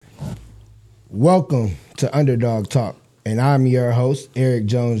Welcome to Underdog Talk, and I'm your host, Eric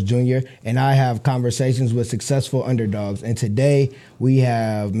Jones Jr., and I have conversations with successful underdogs. And today we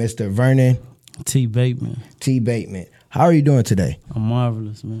have Mr. Vernon T. Bateman. How are you doing today? I'm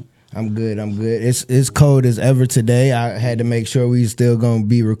marvelous, man. I'm good. It's cold as ever today. I had to make sure we still gonna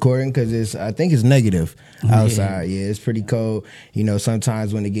be recording because I think it's negative outside. Yeah, it's pretty cold. You know,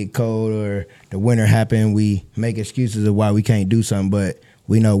 sometimes when it get cold or the winter happen, we make excuses of why we can't do something, but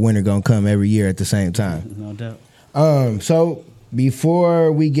we know winter gonna come every year at the same time. No doubt. So before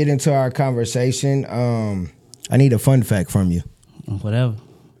we get into our conversation, I need a fun fact from you. Whatever.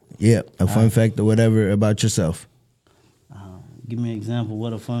 Yeah, a fun fact or whatever about yourself. Give me an example.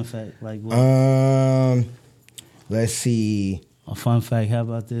 What a fun fact? Like what? Let's see. A fun fact. How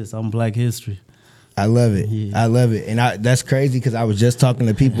about this? I'm Black History. I love it. Yeah. I love it. And that's crazy because I was just talking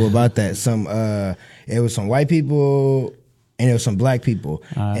to people about that. It was some white people and it was some black people.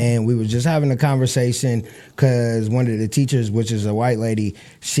 And we were just having a conversation because one of the teachers, which is a white lady,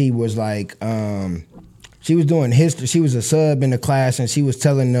 she was like, she was doing history. She was a sub in the class and she was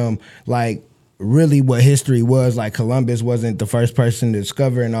telling them like, really what history was, like Columbus wasn't the first person to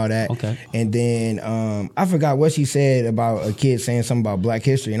discover and all that. Okay. And then I forgot what she said about a kid saying something about Black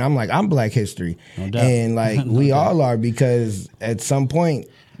history. And I'm like, I'm Black history. No doubt. And like No we doubt. all are, because at some point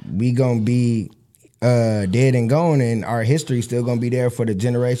we gonna be dead and gone, and our history still gonna be there for the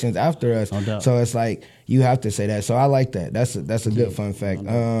generations after us. No doubt. So it's like you have to say that. So I like that. That's a good fun fact.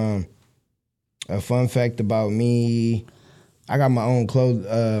 A fun fact about me, I got my own clothes,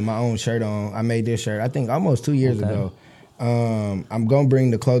 my own shirt on. I made this shirt, I think, almost 2 years ago. I'm going to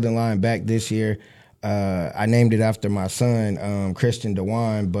bring the clothing line back this year. I named it after my son, Christian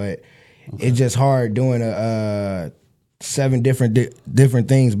Dewan, but it's just hard doing 7 different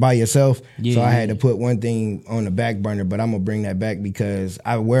things by yourself. So I had to put one thing on the back burner, but I'm going to bring that back because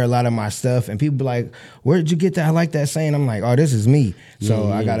I wear a lot of my stuff, and people be like, where did you get that? I like that saying. I'm like, oh, this is me.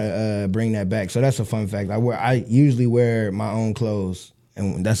 So I got to bring that back. So that's a fun fact. I usually wear my own clothes,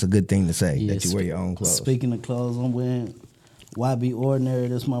 and that's a good thing to say, that you wear your own clothes. Speaking of clothes, I'm wearing YB Ordinary.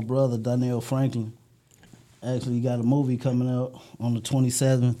 That's my brother, Donnell Franklin. Actually, he got a movie coming out on the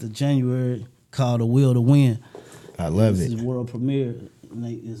 27th of January called The Will to Win. I love it. This is world premiere. And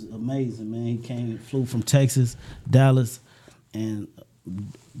it's amazing, man. He flew from Texas, Dallas, and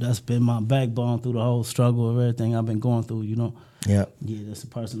that's been my backbone through the whole struggle of everything I've been going through, you know. Yep. Yeah, that's a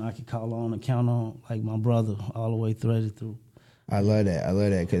person I can call on and count on, like my brother, all the way threaded through. I love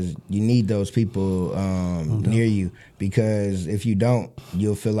that because you need those people near you, because if you don't,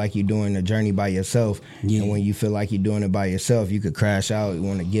 you'll feel like you're doing the journey by yourself. And when you feel like you're doing it by yourself, you could crash out, you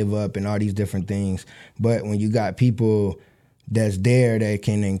want to give up and all these different things. But when you got people that's there that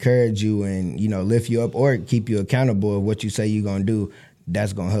can encourage you and, you know, lift you up or keep you accountable of what you say you're going to do,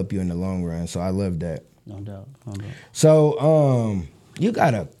 that's going to help you in the long run. So I love that. No doubt. So, you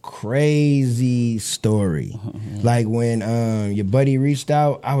got a crazy story. Like when your buddy reached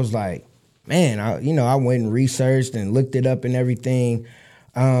out, I was like, man, I went and researched and looked it up and everything.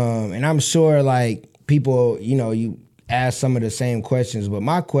 And I'm sure like people, you ask some of the same questions, but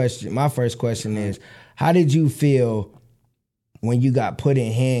my first question is, how did you feel when you got put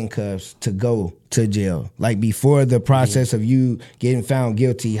in handcuffs to go to jail? Like before the process of you getting found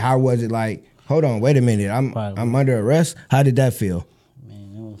guilty, how was it like, hold on, wait a minute, I'm under arrest? How did that feel?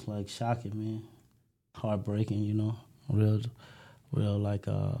 It's like shocking, man. Heartbreaking, you know. Real like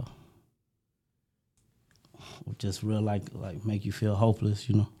just real like make you feel hopeless,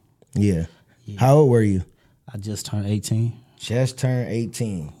 you know. Yeah. How old were you? I just turned 18. Just turned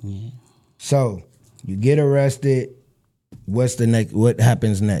 18. Yeah. So you get arrested. What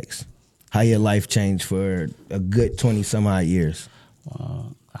happens next? How your life changed for a good 20 some odd years?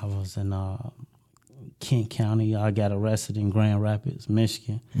 I was in Kent County. I got arrested in Grand Rapids,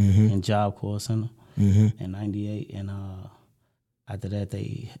 Michigan, in Job Corps Center in '98. And after that,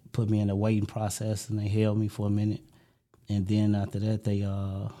 they put me in a waiting process, and they held me for a minute. And then after that, they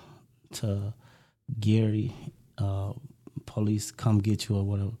to Gary, police come get you or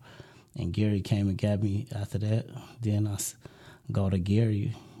whatever. And Gary came and got me after that. Then I go to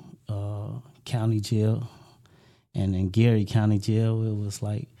Gary County Jail. And in Gary County Jail, it was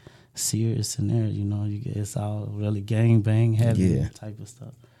like serious in there, you know. It's all really gang bang heavy type of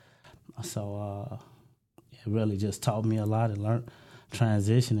stuff. So it really just taught me a lot and learned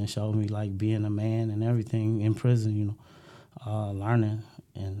transition and showed me like being a man and everything in prison, you know, learning.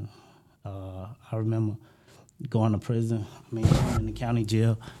 And I remember going to prison. In the county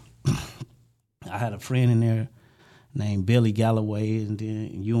jail, I had a friend in there named Billy Galloway and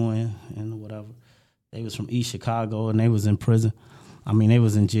then Ewan and whatever. They was from East Chicago and they was in prison. I mean, they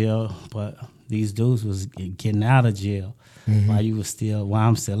was in jail, but these dudes was getting out of jail while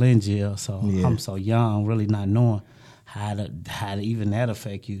I'm still in jail. So I'm so young, really not knowing how to even that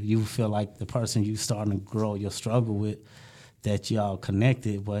affect you. You feel like the person you starting to grow your struggle with, that y'all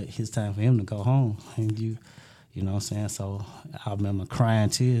connected, but it's time for him to go home, and you know what I'm saying? So I remember crying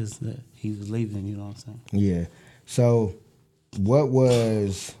tears that he was leaving, you know what I'm saying? Yeah. So what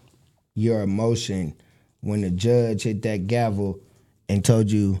was your emotion when the judge hit that gavel and told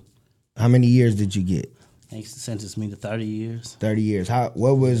you, how many years did you get? They sentenced me to 30 years. 30 years.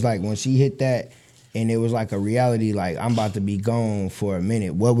 What was like when she hit that and it was like a reality, like I'm about to be gone for a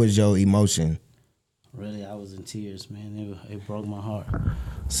minute, what was your emotion? Really, I was in tears, man. It broke my heart.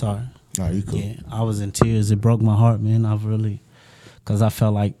 Sorry. Oh, you cool. Yeah, I was in tears. It broke my heart, man. Because I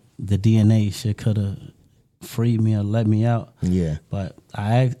felt like the DNA shit could have freed me or let me out. Yeah. But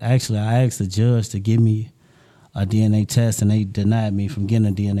I asked the judge to give me a DNA test, and they denied me from getting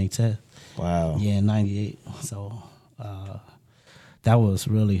a DNA test. Wow. Yeah, in 98. So that was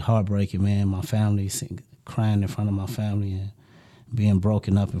really heartbreaking, man. My family, crying in front of my family and being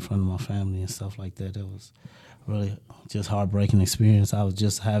broken up in front of my family and stuff like that. It was really just heartbreaking experience. I was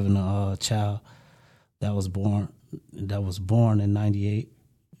just having a child that was born in 98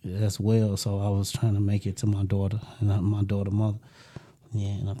 as well. So I was trying to make it to my daughter and my daughter mother. Yeah,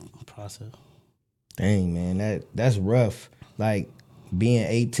 in the process. Dang, man, that's rough. Like being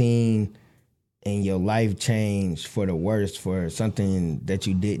 18 and your life changed for the worst for something that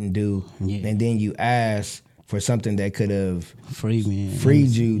you didn't do, and then you ask for something that could have freed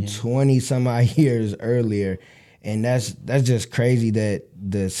you 20 some odd years earlier. And that's just crazy that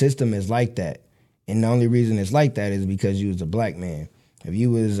the system is like that. And the only reason it's like that is because you was a black man. If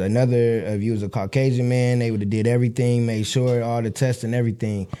you was a Caucasian man, they would have did everything, made sure all the tests and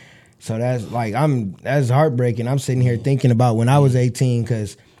everything. So that's heartbreaking. I'm sitting here thinking about when I was 18,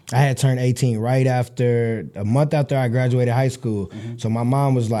 because I had turned 18 right after, a month after I graduated high school. Mm-hmm. So my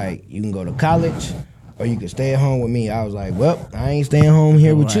mom was like, you can go to college or you can stay at home with me. I was like, well, I ain't staying home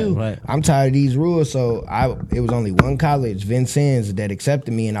here with you. Right. I'm tired of these rules. So it was only one college, Vincennes, that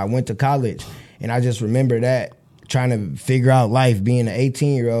accepted me, and I went to college. And I just remember that, trying to figure out life being an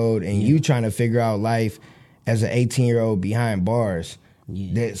 18-year-old and you trying to figure out life as an 18-year-old behind bars.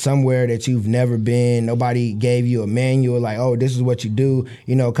 Yeah. That somewhere that you've never been, nobody gave you a manual like, oh, this is what you do.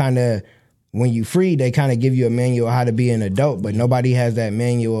 You know, kind of when you free, they kind of give you a manual how to be an adult, but nobody has that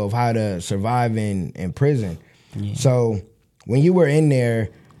manual of how to survive in prison. Yeah. So when you were in there,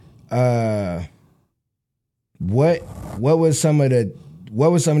 what was some of the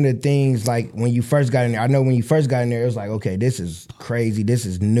things like when you first got in there? I know when you first got in there, it was like, okay, this is crazy, this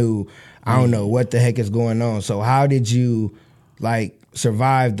is new. I don't know what the heck is going on. So how did you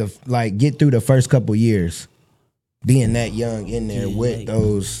survive get through the first couple years being that young in there with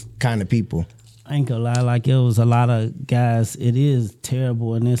those kind of people? I ain't gonna lie, it was a lot of guys. It is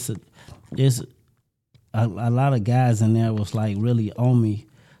terrible, and it's a lot of guys in there was really on me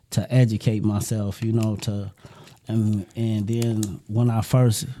to educate myself, and then when I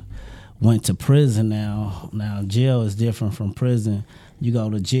first went to prison, now jail is different from prison. You go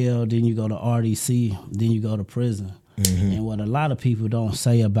to jail, then you go to RDC, then you go to prison. Mm-hmm. And what a lot of people don't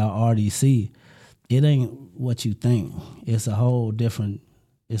say about RDC, it ain't what you think. It's a whole different.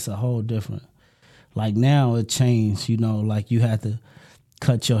 Like now it changed, you had to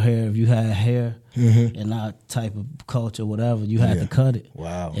cut your hair if you had hair in our type of culture, whatever, you had to cut it.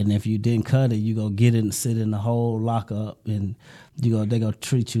 Wow. And if you didn't cut it, you go get it and sit in the whole lockup, and they go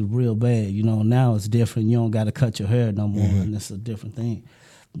treat you real bad. Now it's different. You don't got to cut your hair no more, and it's a different thing.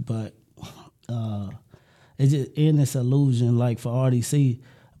 But it's just in this illusion, for RDC,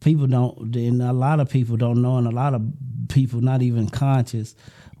 people don't, and a lot of people don't know, and a lot of people not even conscious.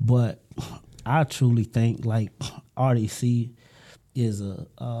 But I truly think RDC is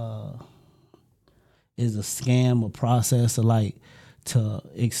a scam, a process to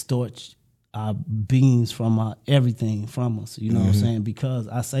extort our beings from everything from us. You know what I'm saying? Because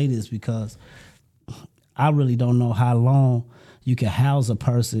I say this because I really don't know how long you can house a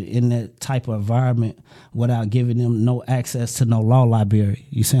person in that type of environment without giving them no access to no law library.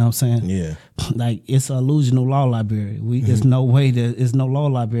 You see what I'm saying? Yeah. It's an illusional law library. There's no way there's no law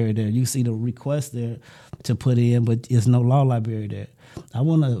library there. You see the request there to put in, but there's no law library there. I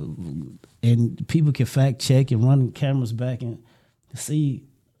want to, and people can fact check and run cameras back and see,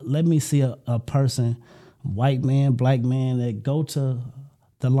 let me see a person, white man, black man, that go to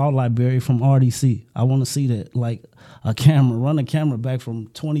the law library from RDC. I want to see that, run a camera back from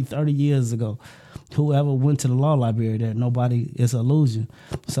 20, 30 years ago. Whoever went to the law library there, nobody, it's an illusion.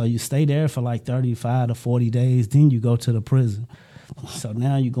 So you stay there for 35 to 40 days, then you go to the prison. So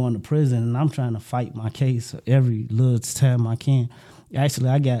now you're going to prison, and I'm trying to fight my case every little time I can. Actually,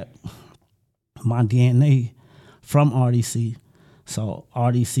 I got my DNA from RDC. So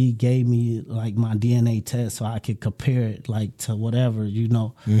RDC gave me like my DNA test so I could compare it like to whatever,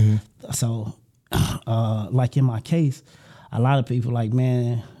 So like in my case, a lot of people like,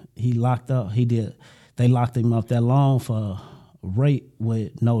 man, he locked up. They locked him up that long for rape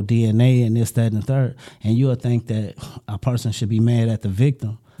with no DNA and this, that, and the third. And you'll think that a person should be mad at the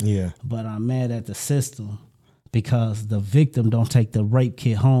victim. Yeah. But I'm mad at the system because the victim don't take the rape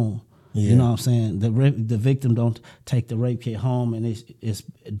kit home. Yeah. You know what I'm saying? The victim don't take the rape kit home, and it's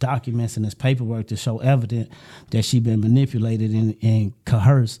documents and it's paperwork to show evident that she been manipulated and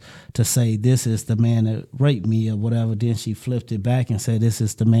coerced to say this is the man that raped me or whatever. Then she flipped it back and said this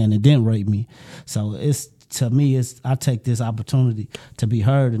is the man that didn't rape me. So to me, I take this opportunity to be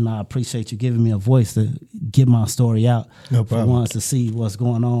heard, and I appreciate you giving me a voice to get my story out. No problem. For ones to see what's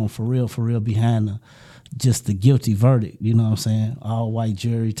going on for real behind just the guilty verdict, you know what I'm saying? All white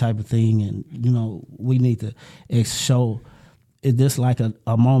jury type of thing. And, we need to show this like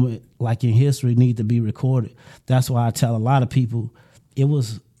a moment like in history need to be recorded. That's why I tell a lot of people it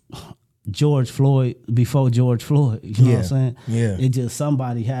was George Floyd before George Floyd. You know what I'm saying? Yeah. It just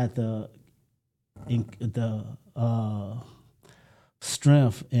somebody had the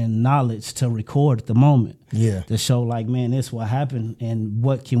strength and knowledge to record the moment. Yeah. To show like, man, this what happened and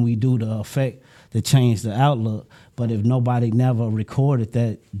what can we do to change the outlook. But if nobody never recorded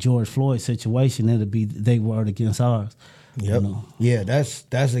that George Floyd situation, it'd be they word against ours. Yep. Yeah, that's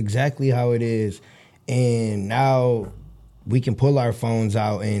exactly how it is. And now we can pull our phones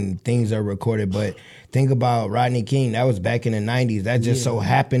out and things are recorded. But think about Rodney King. That was back in the 90s. That just so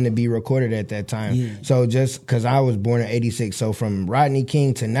happened to be recorded at that time. Yeah. So just because I was born in 86. So from Rodney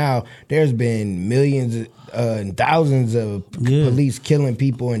King to now, there's been millions and thousands of police killing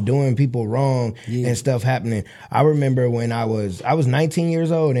people and doing people wrong and stuff happening. I remember when I was 19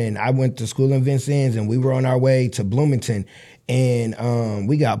 years old and I went to school in Vincennes and we were on our way to Bloomington and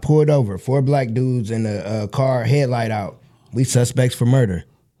we got pulled over. 4 black dudes in a car, headlight out. We suspects for murder.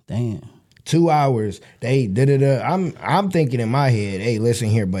 Damn. 2 hours. They I'm thinking in my head, hey, listen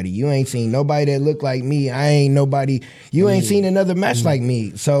here, buddy. You ain't seen nobody that look like me. I ain't nobody. You ain't seen another match like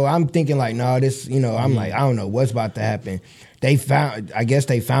me. So I'm thinking like, no, this, I'm like, I don't know what's about to happen. I guess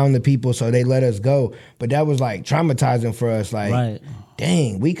they found the people, so they let us go. But that was like traumatizing for us. Like,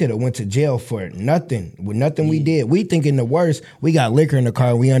 dang, we could have went to jail for nothing. With nothing we did. We thinking the worst. We got liquor in the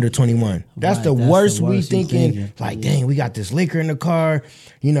car. We under 21. That's the worst we thinking. Like, dang, we got this liquor in the car.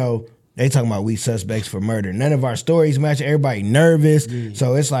 They talking about we suspects for murder. None of our stories match. Everybody nervous. Yeah.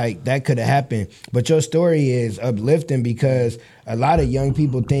 So it's like that could have happened. But your story is uplifting because a lot of young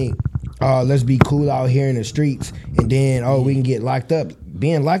people think, oh, let's be cool out here in the streets, and then we can get locked up.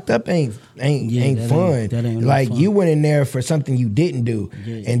 Being locked up ain't fun. Ain't like fun. You went in there for something you didn't do,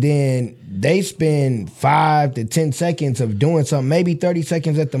 and then they spend 5 to 10 seconds of doing something, maybe 30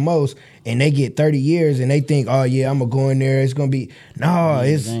 seconds at the most, and they get 30 years, and they think, oh yeah, I'm gonna go in there. It's gonna be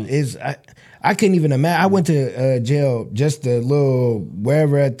I couldn't even imagine. I went to jail, just a little where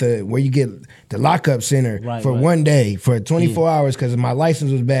you get the lockup center for 1 day for 24 hours because my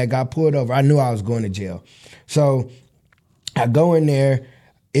license was bad. Got pulled over. I knew I was going to jail, so I go in there.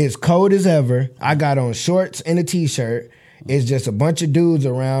 It's cold as ever. I got on shorts and a t-shirt. It's just a bunch of dudes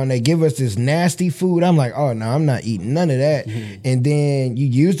around. They give us this nasty food. I'm like, oh, no, I'm not eating none of that. Mm-hmm. And then you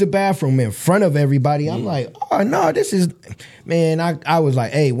use the bathroom in front of everybody. I'm like, oh, no, this is... Man, I was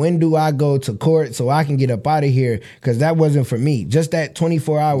like, hey, when do I go to court so I can get up out of here? Because that wasn't for me. Just that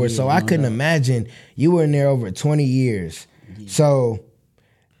 24 hours. So I couldn't imagine you were in there over 20 years. Yeah. So...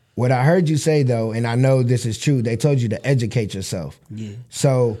 What I heard you say, though, and I know this is true, they told you to educate yourself. Yeah.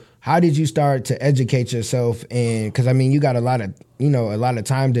 So how did you start to educate yourself? And because, you got a lot of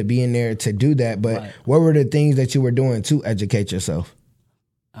time to be in there to do that. But what were the things that you were doing to educate yourself?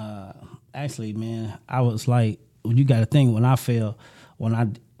 Actually, man, I was like, you got to think when I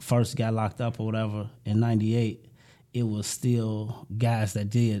first got locked up or whatever in 98, it was still guys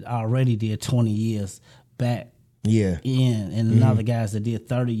that already did 20 years back. And another guys that did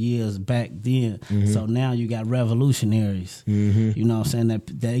 30 years back then. Mm-hmm. So now you got revolutionaries. Mm-hmm. You know what I'm saying? That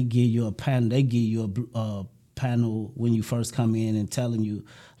they give you a panel. They give you a panel when you first come in and telling you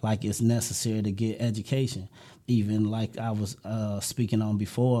like it's necessary to get education. Even like I was speaking on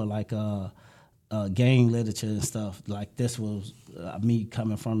before, like gang literature and stuff. Like this was me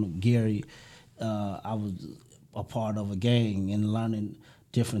coming from Gary. I was a part of a gang and learning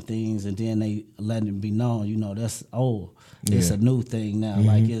different things, and then they let it be known, you know, that's old. It's a new thing now.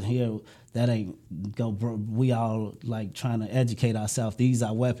 Like in here, that ain't go. We all like trying to educate ourselves. These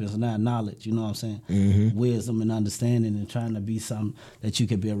are weapons, not knowledge. You know what I'm saying? Wisdom and understanding, and trying to be something that you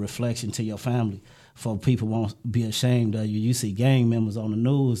could be a reflection to your family. For people won't be ashamed of you. You see gang members on the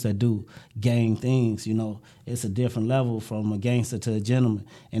news that do gang things. You know, it's a different level from a gangster to a gentleman.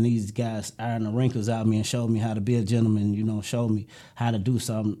 And these guys iron the wrinkles out of me and showed me how to be a gentleman. You know, showed me how to do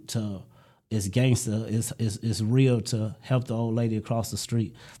something to. It's gangster. It's real to help the old lady across the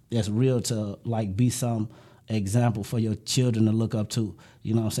street. It's real to like be some example for your children to look up to.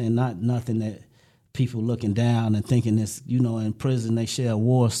 You know what I'm saying? Not nothing that people looking down and thinking it's, you know, in prison they share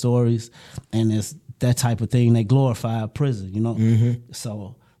war stories and it's that type of thing. They glorify prison, you know?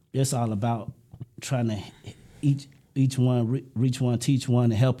 So it's all about trying to each one, reach one, teach one,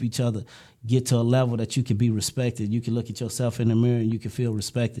 and help each other get to a level that you can be respected. You can look at yourself in the mirror and you can feel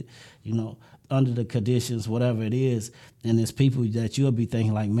respected, you know, under the conditions, whatever it is. And there's people that you'll be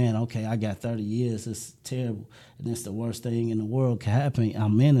thinking like, man, okay, I got 30 years. It's terrible. And it's the worst thing in the world can happen.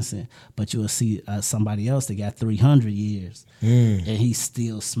 I'm innocent. But you'll see somebody else that got 300 years and he's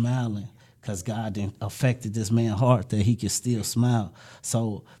still smiling because God done affected this man's heart that he can still smile.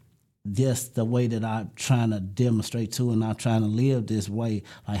 So that's the way that I'm trying to demonstrate too, and I'm trying to live this way.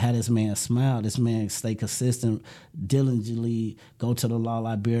 Like how this man smile, this man stay consistent, diligently go to the law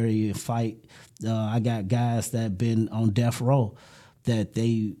library and fight. I got guys that been on death row that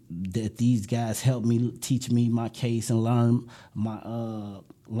these guys help me teach me my case and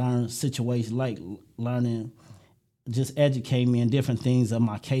learn situations, like learning, just educate me in different things of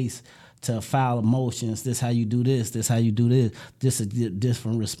my case. To file motions, this how you do this how you do this. This is a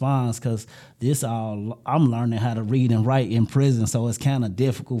different response because I'm learning how to read and write in prison, so it's kind of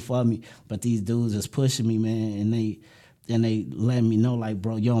difficult for me. But these dudes is pushing me, man, and they let me know like,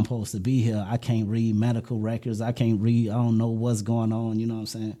 bro, you don't supposed to be here. I can't read medical records. I can't read. I don't know what's going on. You know what I'm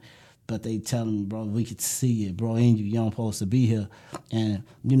saying? But they telling me, bro, we could see it, bro, in you. You don't supposed to be here, and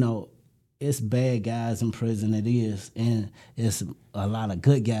you know. It's bad guys in prison, it is, and it's a lot of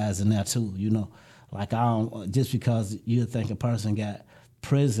good guys in there too, you know. Like I don't, just because you think a person got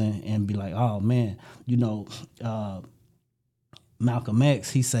prison and be like, oh man, you know, Malcolm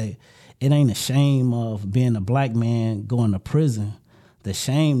X, he say, it ain't a shame of being a black man going to prison. The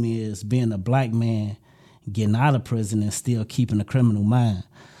shame is being a black man getting out of prison and still keeping a criminal mind.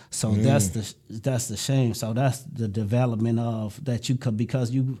 So that's the shame. So that's the development of that you could,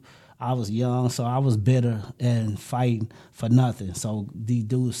 because I was young, so I was bitter and fighting for nothing. So these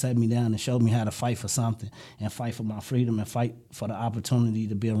dudes sat me down and showed me how to fight for something and fight for my freedom and fight for the opportunity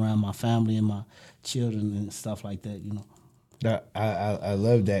to be around my family and my children and stuff like that, you know. I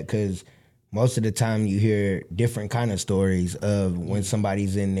love that because most of the time you hear different kind of stories of when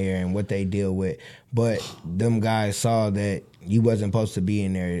somebody's in there and what they deal with. But them guys saw that you wasn't supposed to be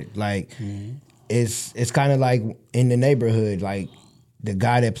in there. Like, it's kind of like in the neighborhood, like, the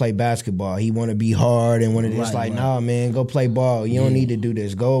guy that play basketball, he want to be hard and want to just nah, man, go play ball. You don't need to do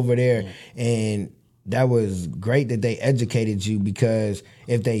this. Go over there. And that was great that they educated you, because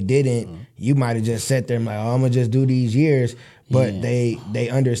if they didn't, you might have just sat there and like, oh, I'm going to just do these years. But they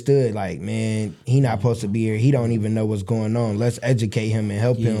understood, like, man, he not supposed to be here. He don't even know what's going on. Let's educate him and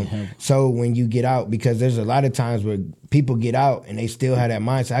help him. So when you get out, because there's a lot of times where people get out and they still have that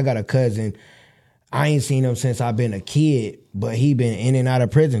mindset. I got a cousin, I ain't seen him since I've been a kid, but he been in and out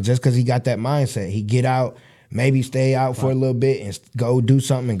of prison just because he got that mindset. He get out, maybe stay out for a little bit and go do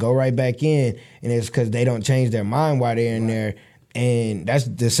something and go right back in. And it's because they don't change their mind while they're in there. And that's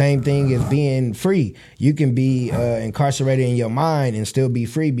the same thing as being free. You can be incarcerated in your mind and still be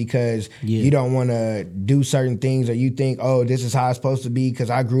free because you don't want to do certain things, or you think, oh, this is how it's supposed to be because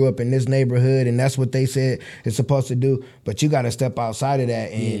I grew up in this neighborhood and that's what they said it's supposed to do. But you got to step outside of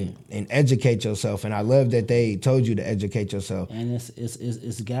that and educate yourself. And I love that they told you to educate yourself. And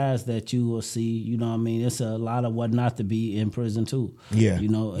it's guys that you will see, you know what I mean? It's a lot of what not to be in prison too. Yeah. You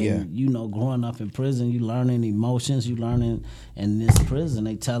know, and you know, growing up in prison, you learning emotions, you learning. In this prison,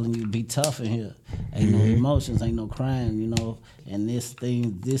 they telling you be tough in here. Ain't no emotions, ain't no crying, you know. And this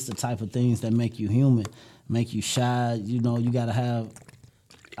the type of things that make you human, make you shy. You know, you gotta have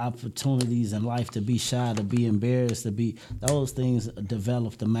opportunities in life to be shy, to be embarrassed, to be those things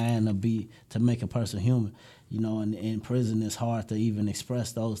develop the mind to make a person human. You know, and in prison it's hard to even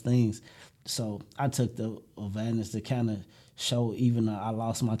express those things. So I took the advantage to kind of show, even though I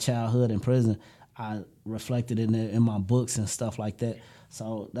lost my childhood in prison, I reflected in my books and stuff like that.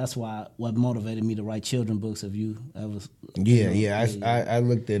 So that's what motivated me to write children books. If you ever, I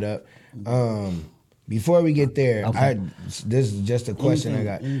looked it up. Before we get there, Okay. this is just a question I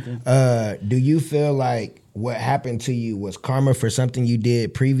got. Anything. Do you feel like what happened to you was karma for something you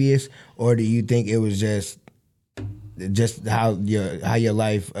did previous, or do you think it was just how your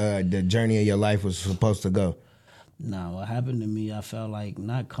life, the journey of your life was supposed to go? Nah, what happened to me, I felt like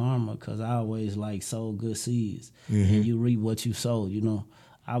not karma, because I always like sowed good seeds, and you reap what you sow. You know,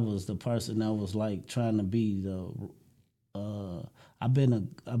 I was the person that was like trying to be the. I've been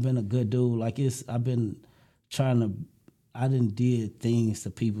a good dude. Like I've been trying to. I done did things to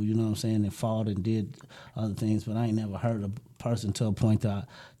people, you know what I'm saying, and fought and did other things, but I ain't never hurt a person to a point that I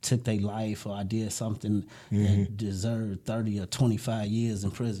took their life or I did something that deserved 30 or 25 years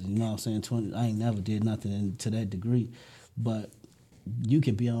in prison. You know what I'm saying? I ain't never did nothing to that degree. But you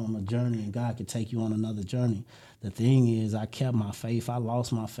could be on a journey and God could take you on another journey. The thing is, I kept my faith. I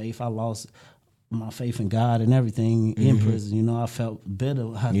lost my faith. I lost my faith in God and everything in prison. You know, I felt bitter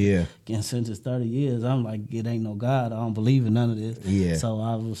getting sentenced 30 years. I'm like, it ain't no God. I don't believe in none of this. Yeah. So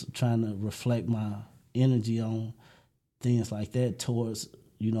I was trying to reflect my energy on things like that towards,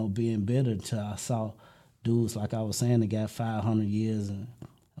 you know, being bitter until I saw dudes, like I was saying, that got 500 years and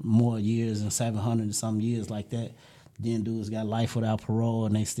more years and 700 and some years like that. Then dudes got life without parole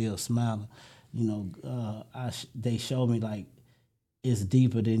and they still smiling. You know, they showed me like it's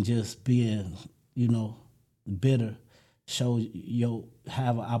deeper than just being, you know, bitter.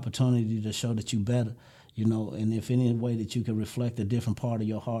 Have an opportunity to show that you better, you know, and if any way that you can reflect a different part of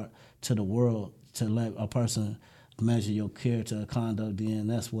your heart to the world to let a person measure your character or conduct, then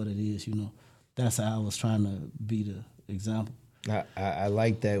that's what it is, you know. That's how I was trying to be the example. I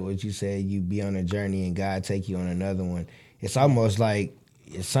like that, what you said, you be on a journey and God take you on another one. It's almost like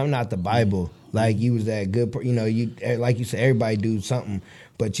it's something out the Bible. Like you was that good, you know, you like you said, everybody do something,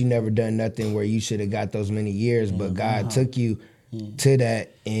 but you never done nothing where you should have got those many years, but God took you to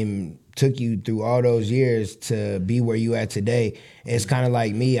that and took you through all those years to be where you at today. It's kind of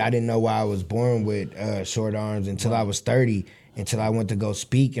like me. I didn't know why I was born with short arms until I was 30, until I went to go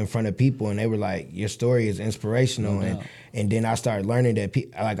speak in front of people, and they were like, your story is inspirational. And then I started learning that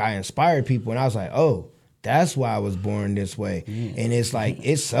I inspired people, and I was like, oh, that's why I was born this way. And it's like,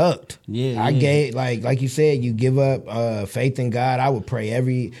 it sucked. I gave, like you said, you give up faith in God. I would pray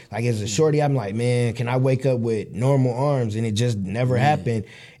as a shorty, I'm like, man, can I wake up with normal arms? And it just never happened.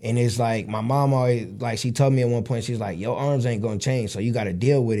 And it's like, my mom always, like, she told me at one point, she's like, your arms ain't gonna change, so you gotta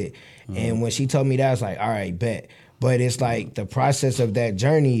deal with it. And when she told me that, I was like, all right, bet. But it's like, the process of that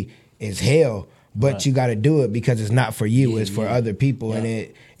journey is hell. But you got to do it because it's not for you; it's for other people, and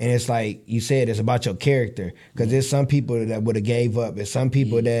it's like you said, it's about your character. Because there's some people that would have gave up, there's some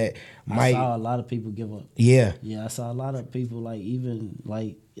people that might. I saw a lot of people give up. Yeah, I saw a lot of people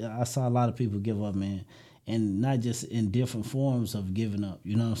I saw a lot of people give up, man, and not just in different forms of giving up.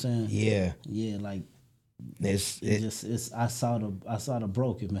 You know what I'm saying? Yeah, like. I saw the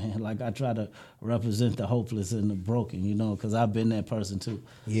broken, man. Like, I try to represent the hopeless and the broken, you know, because I've been that person too.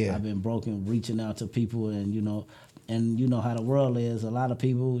 Yeah, I've been broken, reaching out to people, and you know how the world is. A lot of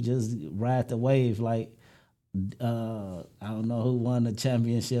people just ride the wave. Like, I don't know who won the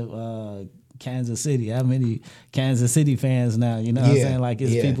championship. Kansas City. How many Kansas City fans now? You know what I'm saying? Like,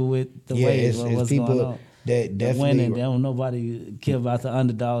 it's people with the wave of what's going on. That definitely winning, they don't nobody care about the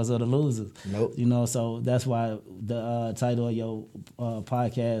underdogs or the losers. Nope. You know, so that's why the title of your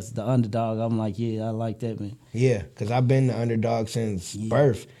podcast, The Underdog, I'm like, yeah, I like that, man. Yeah, because I've been the underdog since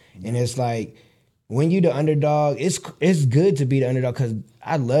birth. And it's like, when you the underdog, it's good to be the underdog, because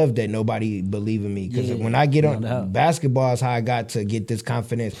I love that nobody believe in me. Because when I get on basketball is how I got to get this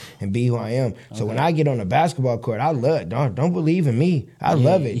confidence and be who I am. So when I get on the basketball court, I love don't believe in me. I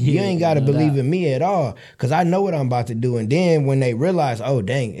love it. You ain't got to believe in me at all, because I know what I'm about to do. And then when they realize, oh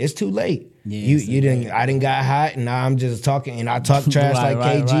dang, it's too late. I didn't got hot, and now I'm just talking, and I talk trash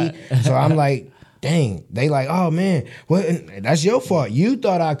KG. So I'm like, dang, they like, oh man, what? That's your fault. You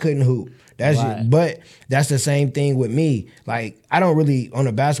thought I couldn't hoop. But that's the same thing with me. Like, I don't really, on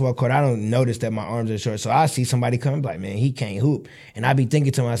the basketball court, I don't notice that my arms are short. So I see somebody come, like, man, he can't hoop. And I be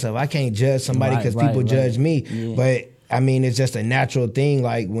thinking to myself, I can't judge somebody because people judge me. Yeah. But I mean, it's just a natural thing.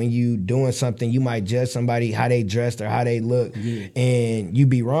 Like, when you doing something, you might judge somebody how they dressed or how they look, and you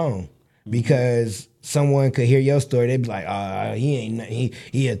be wrong. Because someone could hear your story, they'd be like,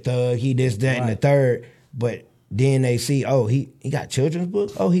 he a thug, he this, that, and the third. But then they see, oh, he got children's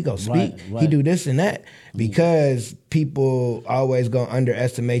books. Oh, he go speak. He do this and that. Because people always gonna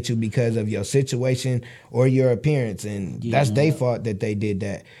underestimate you because of your situation or your appearance, and that's their fault that they did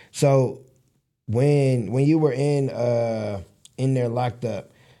that. So when you were in there locked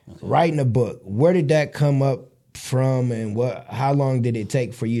up, writing a book, where did that come up from, and how long did it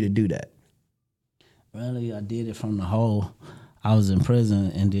take for you to do that? Really, I did it from the hole. I was in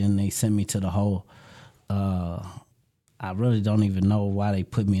prison, and then they sent me to the hole. I really don't even know why they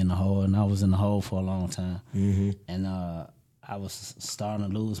put me in the hole, and I was in the hole for a long time. Mm-hmm. And I was starting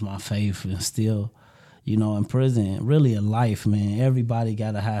to lose my faith, and still, you know, in prison, really in life, man, everybody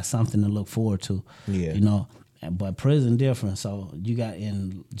got to have something to look forward to. Yeah. You know, but prison different. So you got,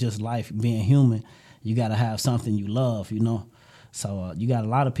 in just life, being human, you got to have something you love, you know. So you got a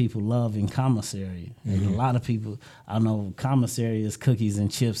lot of people loving commissary. And a lot of people, I know commissary is cookies and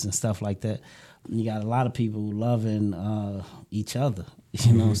chips and stuff like that. You got a lot of people loving each other,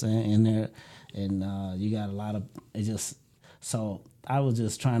 you know what I'm saying? And you got a lot of, it just, so I was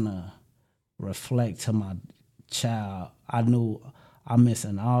just trying to reflect to my child. I knew I'm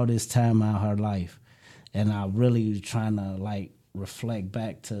missing all this time out of her life. And I really was trying to like reflect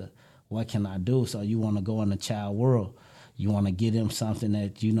back to what can I do? So you want to go in the child world. You want to get them something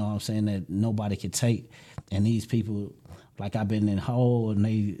that, you know what I'm saying, that nobody could take. And these people, like I've been in hole, and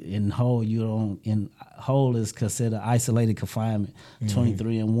they in hole, you don't, in hole is considered isolated confinement.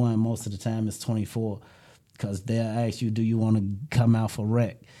 23 and 1, most of the time it's 24. Because they'll ask you, do you want to come out for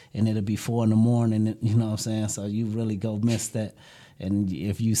rec? And it'll be 4 in, you know what I'm saying? So you really go miss that. And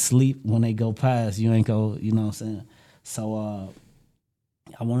if you sleep when they go past, you ain't go, you know what I'm saying? So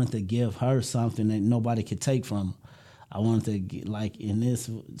I wanted to give her something that nobody could take from her. I wanted to get, like, in this,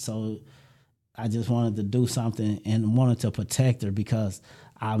 so I just wanted to do something and wanted to protect her because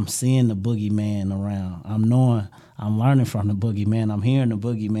I'm seeing the boogeyman around. I'm learning from the boogeyman. I'm hearing the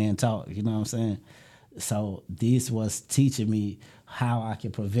boogeyman talk, you know what I'm saying? So this was teaching me how I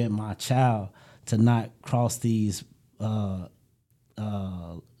can prevent my child to not cross these, don't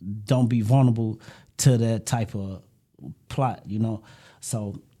be vulnerable to that type of plot, you know?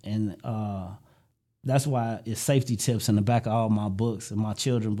 So, and that's why it's safety tips in the back of all my books, and my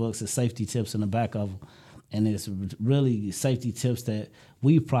children's books. It's safety tips in the back of them. And it's really safety tips that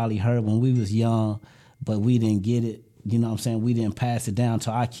we probably heard when we was young, but we didn't get it. You know what I'm saying? We didn't pass it down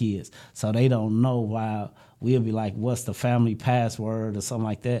to our kids. So they don't know why we'll be like, what's the family password or something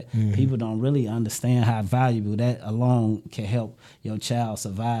like that. People don't really understand how valuable that alone can help your child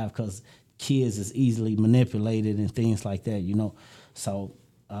survive, because kids is easily manipulated and things like that, you know. So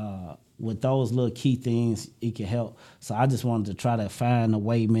with those little key things, it can help. So I just wanted to try to find a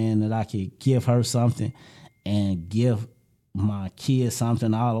way, man, that I could give her something and give my kids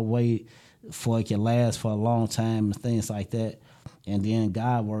something all the way for it can last for a long time and things like that. And then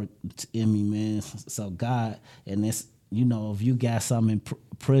God worked in me, man. So God, and it's, you know, if you got something in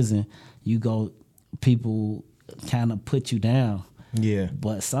prison, you go, people kind of put you down. Yeah.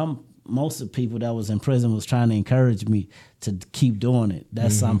 But most of the people that was in prison was trying to encourage me to keep doing it.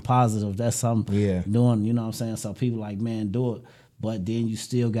 That's something positive. That's something doing, you know what I'm saying? So people like, man, do it. But then you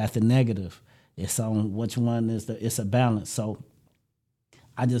still got the negative. It's on which one is it's a balance. So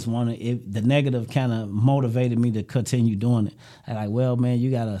I just wanted the negative kind of motivated me to continue doing it. And like, well, man, you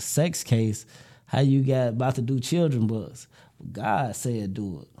got a sex case. How you got about to do children books? God said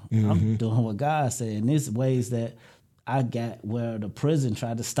do it. I'm doing what God said. And there's ways that I got where the prison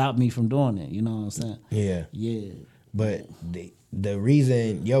tried to stop me from doing it. You know what I'm saying? Yeah. Yeah. But the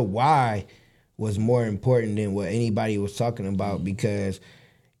reason your why was more important than what anybody was talking about, because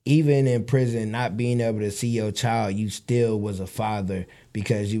even in prison, not being able to see your child, you still was a father,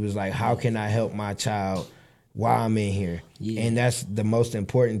 because you was like, how can I help my child while I'm in here? Yeah. And that's the most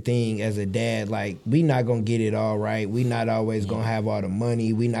important thing as a dad. Like, we not going to get it all right. We not always going to have all the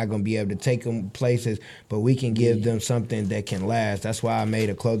money. We not going to be able to take them places, but we can give them something that can last. That's why I made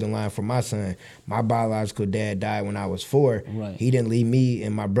a clothing line for my son. My biological dad died when I was 4. Right. He didn't leave me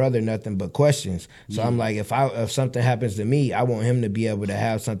and my brother nothing but questions. So I'm like, if something happens to me, I want him to be able to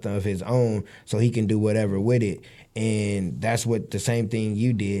have something of his own so he can do whatever with it. And that's what the same thing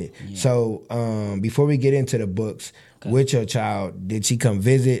you did. Yeah. So before we get into the books, with your child, did she come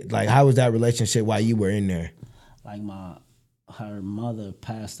visit? Like, how was that relationship while you were in there? Like, her mother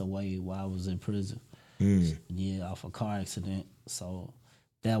passed away while I was in prison. Yeah, off a car accident. So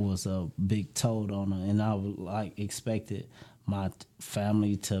that was a big toll on her. And I was like expected my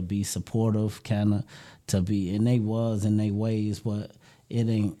family to be supportive, kind of to be, and they was in their ways, but it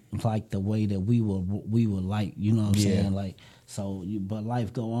ain't like the way that we were like, you know what I'm saying? Like, so, but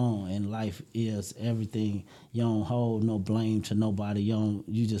life go on, and life is everything. You don't hold no blame to nobody.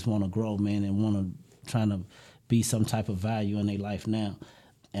 You just want to grow, man, and want to trying to be some type of value in their life now.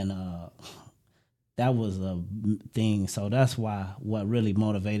 And that was a thing. So that's why what really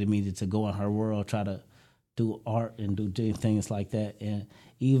motivated me to go in her world, try to do art and do things like that. And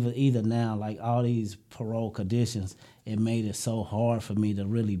either now, like all these parole conditions, it made it so hard for me to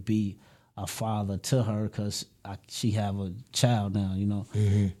really be a father to her because she have a child now, you know,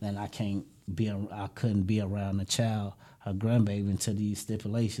 and I couldn't be around the child, her grandbaby, until these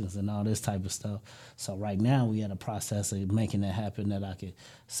stipulations and all this type of stuff. So right now we in a process of making that happen, that I could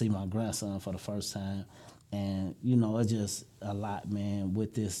see my grandson for the first time. And, you know, it's just a lot, man,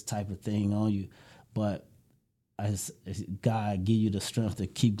 with this type of thing on you. But God give you the strength to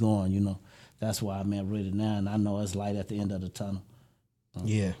keep going, you know. That's why I'm at ready now, and I know it's light at the end of the tunnel.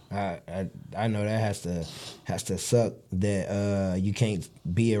 Yeah, I know that has to suck that you can't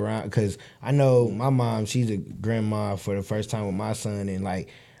be around, because I know my mom, she's a grandma for the first time with my son, and like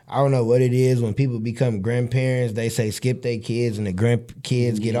I don't know what it is when people become grandparents, they say skip their kids and the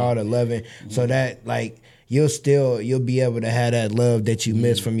grandkids get all the loving, so that like you'll be able to have that love that you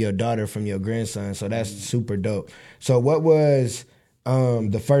miss from your daughter, from your grandson. So that's super dope. So what was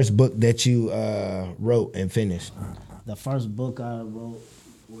the first book that you wrote and finished? The first book I wrote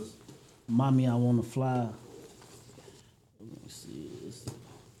was Mommy, I Wanna Fly. Let me see.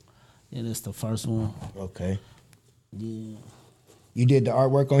 Yeah, that's the first one. Okay. Yeah. You did the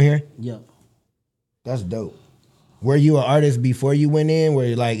artwork on here? Yep. That's dope. Were you an artist before you went in? Were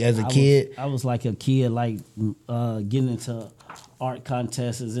you like as a kid? I was like a kid, like getting into art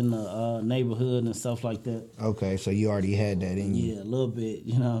contests in the neighborhood and stuff like that. Okay, so you already had that in you. Yeah, a little bit.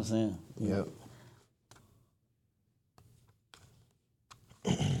 You know what I'm saying? Yep.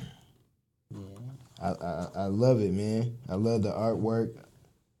 I love it, man. I love the artwork.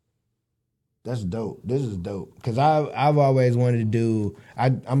 That's dope. This is dope, because I've always wanted to do.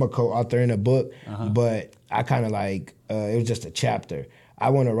 I'm a co-author in a book, but I kind of like it was just a chapter. I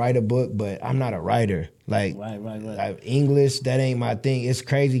want to write a book, but I'm not a writer. Like right. English, that ain't my thing. It's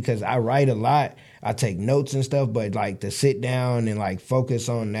crazy because I write a lot. I take notes and stuff, but like to sit down and like focus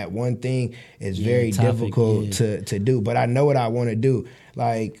on that one thing is very difficult to do. But I know what I want to do.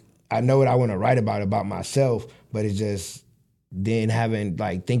 Like I know what I want to write about myself, but it's just then having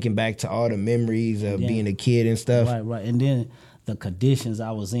like thinking back to all the memories of being a kid and stuff. Right. And then the conditions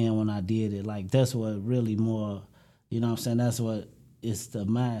I was in when I did it, like that's what really more, you know what I'm saying? That's what it's the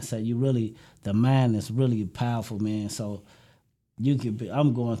mindset. The mind is really powerful, man. So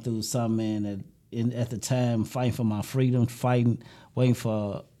I'm going through something, man, that at the time, fighting for my freedom, waiting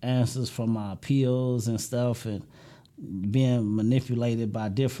for answers from my appeals and stuff, and being manipulated by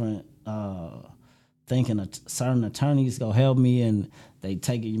different thinking certain attorneys gonna help me, and they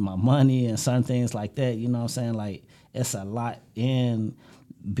taking my money and certain things like that. You know what I'm saying? Like it's a lot in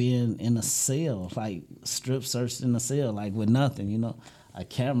being in a cell, like strip searched in a cell, like with nothing. You know, a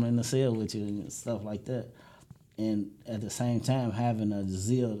camera in the cell with you and stuff like that. And at the same time, having a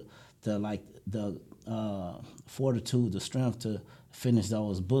zeal to like the fortitude, the strength to finish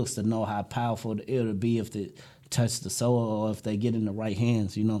those books, to know how powerful it'll be if they touch the soul or if they get in the right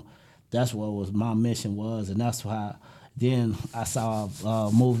hands. You know, that's what was my mission was, and that's why. Then I saw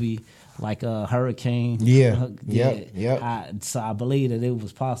a movie like Hurricane. Yep. So I believe that it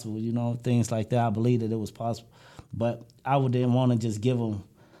was possible. You know, things like that. I believe that it was possible, but I didn't want to just give them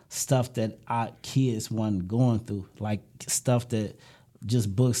stuff that our kids weren't going through, like stuff that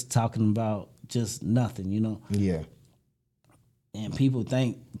just books talking about just nothing, you know? Yeah. And people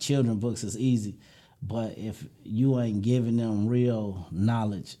think children books is easy, but if you ain't giving them real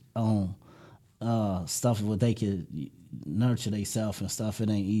knowledge on stuff where they could nurture themselves and stuff, it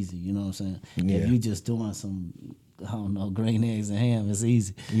ain't easy, you know what I'm saying? Yeah. If you just doing some, I don't know, green eggs and ham, it's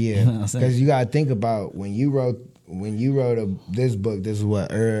easy. Yeah, you know what I'm saying? Because you gotta think about when you wrote this book. This is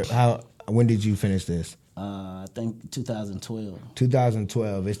what when did you finish this? I think 2012.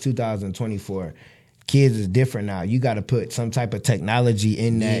 2012. It's 2024. Kids is different now. You got to put some type of technology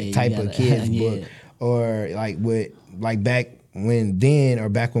in that type of kids book, or like back when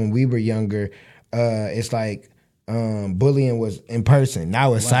we were younger. It's like bullying was in person.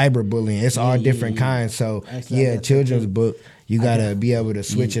 Now it's cyberbullying. It's all different kinds. So children's book, you gotta be able to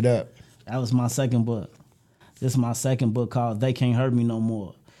switch it up. That was my second book. This is my second book called They Can't Hurt Me No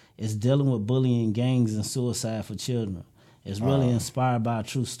More. It's dealing with bullying, gangs, and suicide for children. It's really inspired by a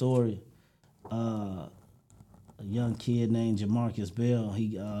true story. A young kid named Jamarcus Bell,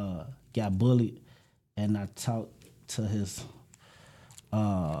 he got bullied, and I talked to his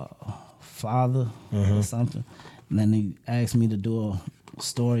father or something, and then he asked me to do a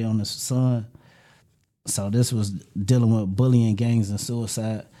story on his son. So this was dealing with bullying, gangs, and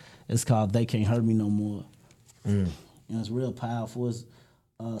suicide. It's called They Can't Hurt Me No More. And it's real powerful. It's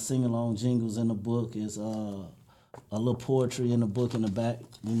sing-along jingles in the book. It's a little poetry in the book in the back,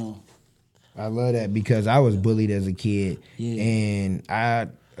 you know. I love that because I was bullied as a kid, and I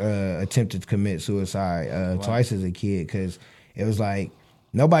attempted to commit suicide twice as a kid because it was like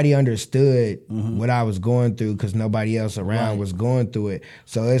nobody understood what I was going through because nobody else around was going through it.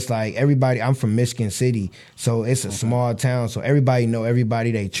 So it's like everybody, I'm from Michigan City, so it's a small town. So everybody know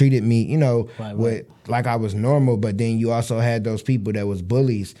everybody. They treated me, you know, with like I was normal. But then you also had those people that was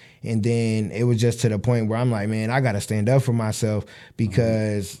bullies. And then it was just to the point where I'm like, man, I got to stand up for myself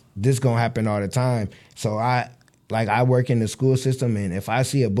because this going to happen all the time. So I work in the school system, and if I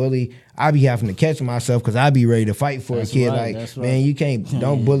see a bully, I be having to catch myself because I be ready to fight for a kid. Man, you can't,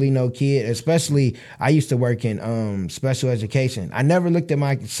 don't bully no kid. Especially, I used to work in special education. I never looked at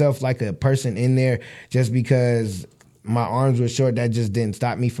myself like a person in there just because my arms were short. That just didn't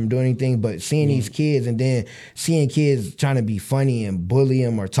stop me from doing anything. But seeing these kids and then seeing kids trying to be funny and bully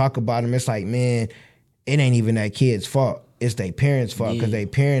them or talk about them, it's like, man, it ain't even that kid's fault. It's their parents' fault because their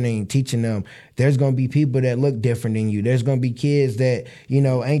parent ain't teaching them. There's going to be people that look different than you. There's going to be kids that, you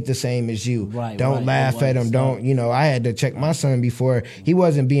know, ain't the same as you. Don't laugh at them. Don't, you know, I had to check my son before. He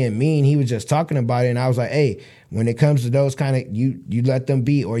wasn't being mean. He was just talking about it. And I was like, hey, when it comes to those kind of, you let them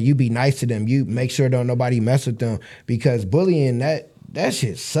be, or you be nice to them. You make sure don't nobody mess with them, because bullying, that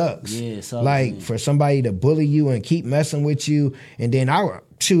shit sucks. Yeah, it sucks, like, man. For somebody to bully you and keep messing with you. And then I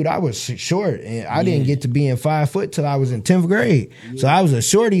was short, and I didn't get to being 5 foot till I was in 10th grade. So I was a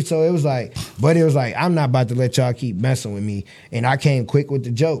shorty. So it was like, I'm not about to let y'all keep messing with me. And I came quick with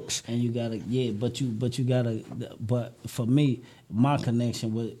the jokes. And you gotta, but for me, my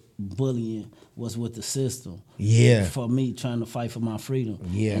connection with bullying was with the system. Yeah. For me, trying to fight for my freedom.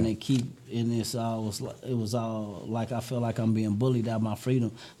 Yeah. And it was all like I feel like I'm being bullied out of my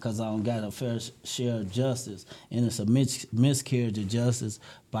freedom because I don't got a fair share of justice, and it's a miscarriage of justice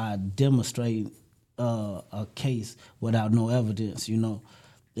by demonstrating a case without no evidence. You know,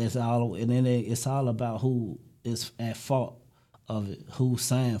 it's all about who is at fault of it, who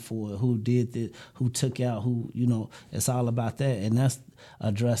signed for it, who did this, who took out, who, you know, it's all about that. And that's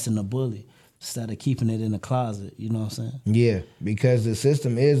addressing the bully instead of keeping it in the closet, you know what I'm saying? Yeah, because the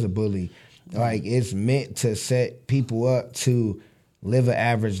system is a bully. Like, it's meant to set people up to live an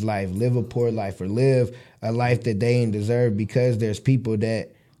average life, live a poor life, or live a life that they ain't deserve, because there's people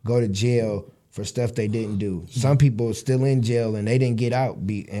that go to jail for stuff they didn't do. Some people are still in jail and they didn't get out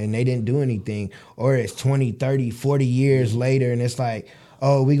and they didn't do anything. Or it's 20, 30, 40 years later and it's like,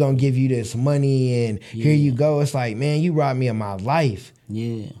 oh, we gonna give you this money and here you go. It's like, man, you robbed me of my life.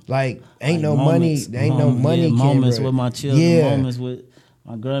 Yeah. Like, ain't no money. Moments with my children, moments with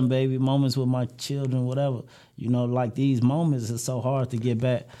my grandbaby, moments with my children, whatever. You know, like, these moments is so hard to get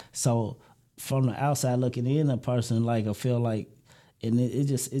back. So from the outside looking in, a person, like, I feel like, and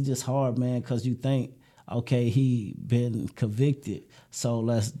it's just hard, man, because you think, okay, he been convicted, so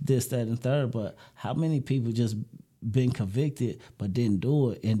let's this, that, and third. But how many people just been convicted but didn't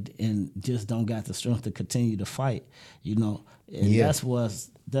do it and just don't got the strength to continue to fight, you know? And that's what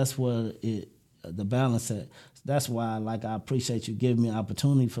the balance at. That's why, like, I appreciate you giving me an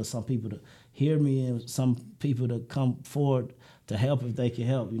opportunity for some people to hear me and some people to come forward to help if they can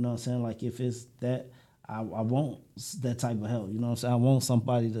help. You know what I'm saying? Like, if it's that, I want that type of help. You know what I'm saying? I want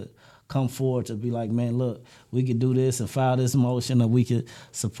somebody to come forward to be like, man, look, we could do this and file this motion, or we could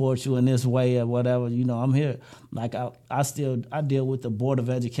support you in this way or whatever. You know, I'm here. Like, I deal with the Board of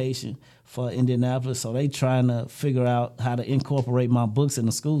Education for Indianapolis, so they trying to figure out how to incorporate my books in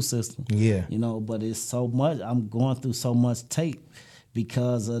the school system. Yeah. You know, but it's so much. I'm going through so much tape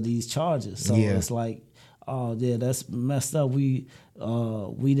because of these charges. So it's like, oh, yeah, that's messed up. We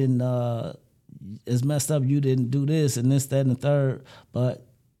didn't... it's messed up, you didn't do this and this, that, and the third. But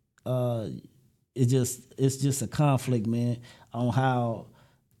it's just a conflict, man, on how,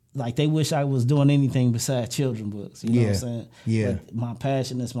 like, they wish I was doing anything besides children books. You know what I'm saying? Yeah. But my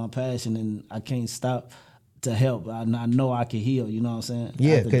passion is my passion, and I can't stop to help. I know I can heal, you know what I'm saying?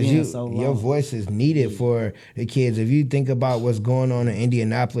 Yeah, because your voice is needed for the kids. If you think about what's going on in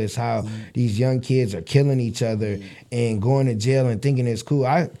Indianapolis, how these young kids are killing each other and going to jail and thinking it's cool.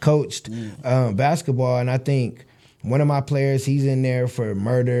 I coached basketball, and I think one of my players, he's in there for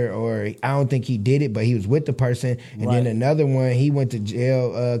murder, or I don't think he did it, but he was with the person. And then another one, he went to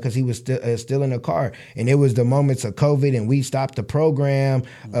jail because he was still in a car. And it was the moments of COVID, and we stopped the program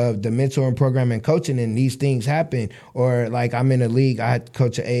of the mentoring program and coaching, and these things happen. Or, like, I'm in a league, I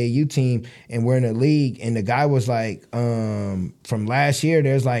coach an AAU team, and we're in a league, and the guy was like, from last year,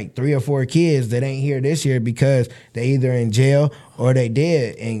 there's like 3 or 4 kids that ain't here this year because they either in jail or they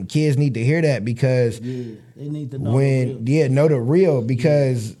dead. And kids need to hear that, because they need to know the real. Know the real,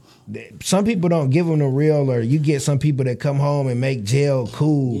 because some people don't give them the real, or you get some people that come home and make jail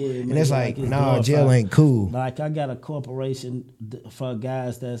cool, and it's like, nah, jail ain't cool. Like, I got a corporation for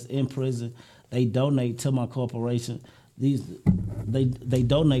guys that's in prison. They donate to my corporation. they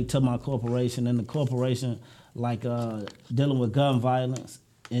donate to my corporation, and the corporation like dealing with gun violence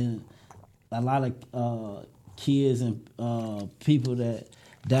and a lot of kids and people that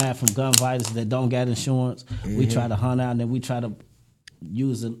died from gun violence that don't get insurance. Mm-hmm. We try to hunt out, and then we try to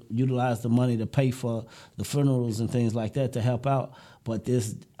utilize the money to pay for the funerals and things like that to help out. But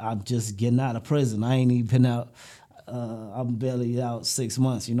I'm just getting out of prison. I ain't even been out. I'm barely out 6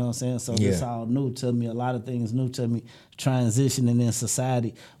 months, you know what I'm saying? So this all new to me. A lot of things new to me, transitioning in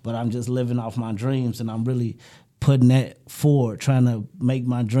society. But I'm just living off my dreams, and I'm really putting that forward, trying to make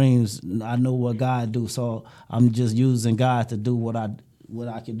my dreams. I know what God do, so I'm just using God to do what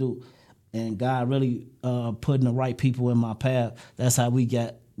I can do. And God really putting the right people in my path. That's how we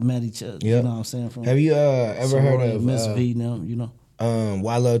met each other. Yep. You know what I'm saying? Have you ever heard of Miss V? Them, you know.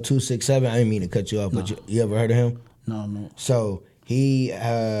 Wallow 267. I didn't mean to cut you off, but you ever heard of him? No. So he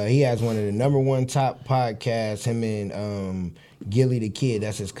has one of the #1 top podcasts. Him and Gilly the Kid,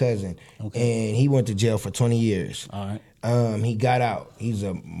 that's his cousin, and he went to jail for 20 years. All right. He got out. He's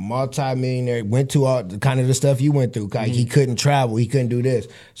a multi-millionaire. Went to all the kind of the stuff you went through. Like he couldn't travel. He couldn't do this.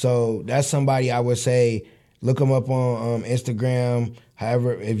 So that's somebody I would say look him up on Instagram.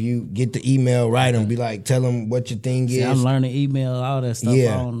 However, if you get the email, write him. Be like, tell him what your thing is. I'm learning email, all that stuff.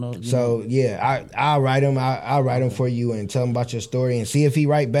 Yeah. I don't know. So I'll write him. I'll write him for you and tell him about your story and see if he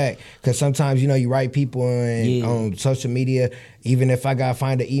write back. Because sometimes you write people on social media. Even if I gotta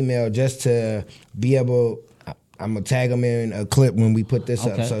find an email just to be able. I'm gonna tag him in a clip when we put this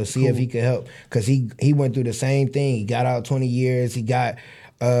up. So see if he could help. Because he went through the same thing. He got out 20 years. He got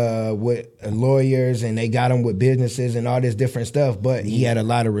with lawyers, and they got him with businesses and all this different stuff, but he had a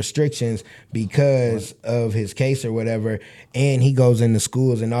lot of restrictions because of his case or whatever, and he goes into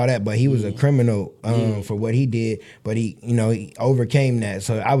schools and all that, but he was a criminal for what he did, but he overcame that.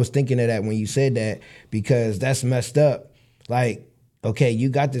 So I was thinking of that when you said that, because that's messed up. Like, okay, you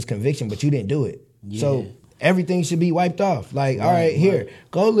got this conviction, but you didn't do it. So everything should be wiped off. Like, all right, here,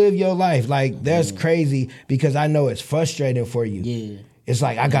 go live your life. Like, that's crazy, because I know it's frustrating for you. Yeah. It's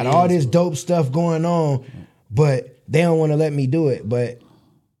like, I got all this dope stuff going on, but they don't want to let me do it. But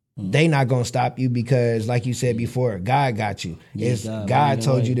they not going to stop you because, like you said before, God got you. God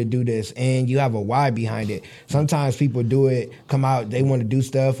told you to do this, and you have a why behind it. Sometimes people do it, come out, they want to do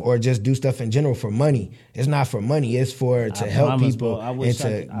stuff or just do stuff in general for money. It's not for money. It's to help people and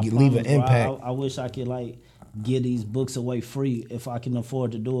to leave an impact. I wish I could, give these books away free if I can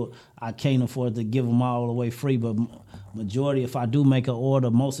afford to do it. I can't afford to give them all away free, but majority, if I do make an order,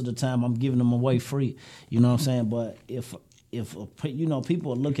 most of the time I'm giving them away free. You know what I'm saying? But if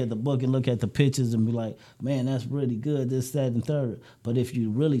people look at the book and look at the pictures and be like, man, that's really good, this, that, and third. But if you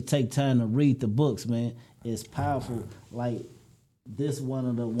really take time to read the books, man, it's powerful. Like this one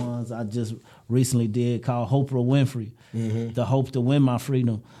of the ones I just recently did called Oprah Winfrey, The Hope to Win My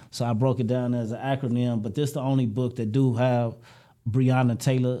Freedom. So I broke it down as an acronym, but this is the only book that do have Breonna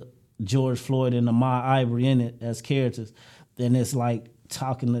Taylor, George Floyd, and Ahmaud Arbery in it as characters. And it's like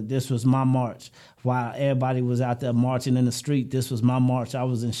this was my march. While everybody was out there marching in the street, this was my march. I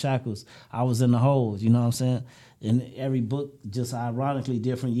was in shackles. I was in the holes, you know what I'm saying? And every book, just ironically,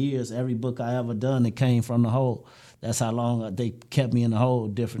 different years, every book I ever done, it came from the hole. That's how long they kept me in the hole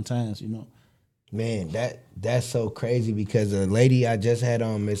different times, Man, that's so crazy, because a lady I just had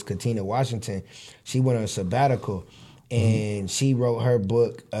on, Miss Katina Washington, she went on a sabbatical, and she wrote her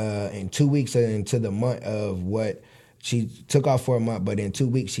book in 2 weeks into the month of what she took off for a month, but in 2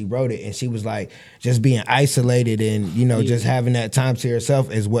 weeks she wrote it, and she was like, just being isolated and just having that time to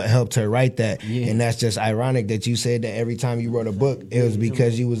herself is what helped her write that. And that's just ironic that you said that every time you wrote a book, it was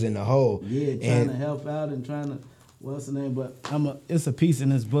because you was in the hole. Yeah, trying to help out and trying to, what's the name? But it's a piece in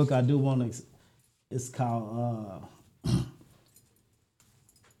this book I do want to. It's called.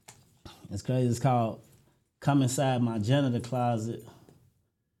 It's crazy. It's called "Come Inside My Janitor Closet."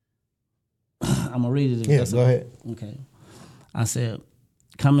 I'm gonna read it. Yeah, go ahead. Okay. I said,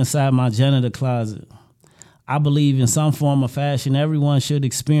 "Come inside my janitor closet. I believe in some form or fashion everyone should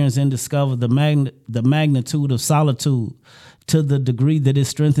experience and discover the magnitude of solitude to the degree that it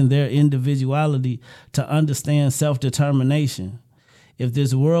strengthens their individuality to understand self-determination. If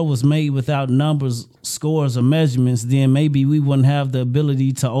this world was made without numbers, scores, or measurements, then maybe we wouldn't have the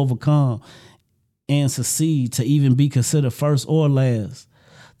ability to overcome and succeed, to even be considered first or last.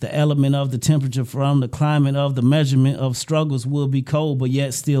 The element of the temperature from the climate of the measurement of struggles will be cold, but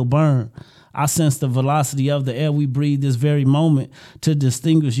yet still burn. I sense the velocity of the air we breathe this very moment to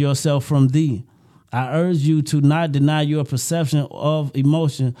distinguish yourself from thee. I urge you to not deny your perception of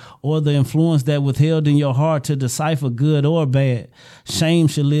emotion or the influence that withheld in your heart to decipher good or bad. Shame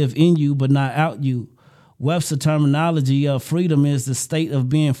should live in you, but not out you. Webster terminology of freedom is the state of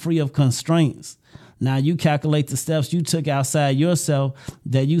being free of constraints. Now you calculate the steps you took outside yourself,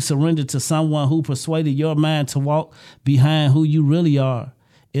 that you surrendered to someone who persuaded your mind to walk behind who you really are.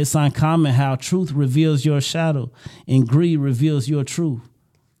 It's uncommon how truth reveals your shadow and greed reveals your truth.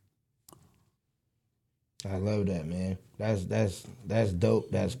 I love that, man. That's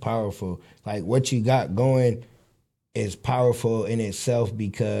dope. That's powerful. Like what you got going is powerful in itself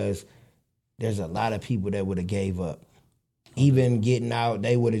because there's a lot of people that would have gave up. Even getting out,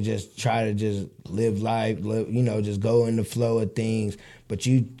 they would have just tried to just live life, just go in the flow of things. But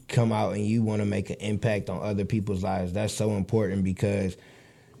you come out and you want to make an impact on other people's lives. That's so important because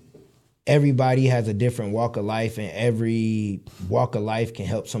everybody has a different walk of life, and every walk of life can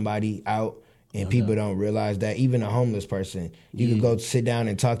help somebody out. And people don't realize that. Even a homeless person, you could go sit down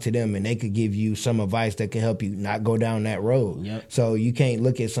and talk to them, and they could give you some advice that could help you not go down that road. Yep. So you can't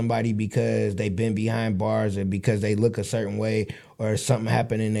look at somebody because they've been behind bars or because they look a certain way or something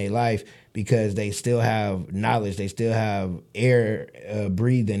happened in their life, because they still have knowledge, they still have air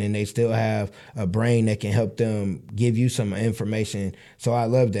breathing, and they still have a brain that can help them give you some information. So I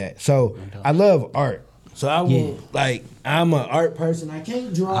love that. So I love art. So I will, I'm an art person. I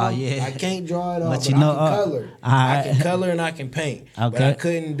can't draw. I can't draw at all, but I can color. I can color and I can paint. Okay. But I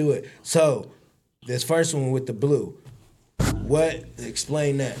couldn't do it. So this first one with the blue,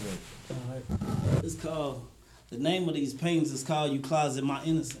 explain that, man. All right. It's called, the name of these paintings is called You Closet My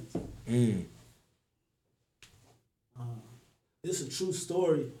Innocence. It's a true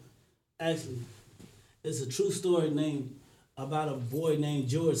story. Actually, it's a true story about a boy named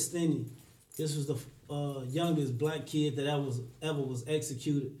George Stinney. This was the youngest black kid that ever was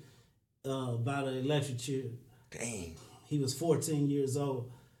executed by the electric chair. Dang. He was 14 years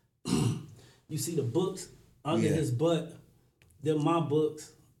old. You see the books under his butt. They're my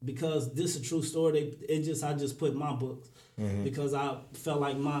books, because this is a true story. I just put my books because I felt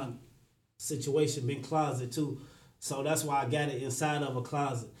like my situation been closet too. So that's why I got it inside of a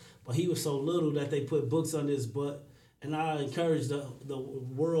closet. But he was so little that they put books under his butt. And I encourage the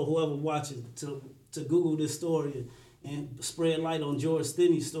world, whoever watches, to Google this story and spread light on George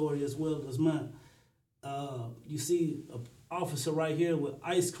Stinney's story as well as mine. You see an officer right here with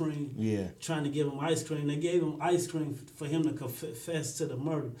ice cream, trying to give him ice cream. They gave him ice cream for him to confess to the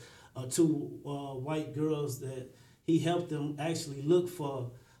murder of two white girls that he helped them actually look for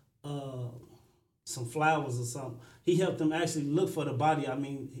some flowers or something. He helped them actually look for the body. I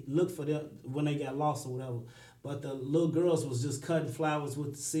mean, look for them when they got lost or whatever. But the little girls was just cutting flowers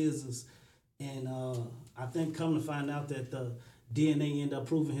with the scissors. And I think come to find out that the DNA ended up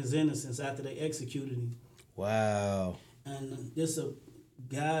proving his innocence after they executed him. Wow. And this a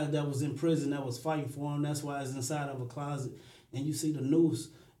guy that was in prison that was fighting for him. That's why it's inside of a closet. And you see the noose,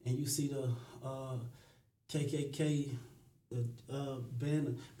 and you see the KKK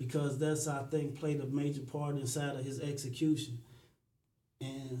banner, because that's, I think, played a major part inside of his execution.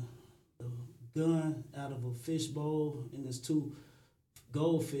 And the gun out of a fish bowl, and there's two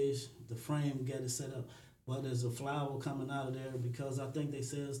goldfish. The frame got it set up, but there's a flower coming out of there, because I think they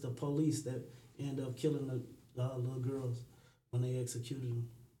said it's the police that end up killing the little girls when they executed them.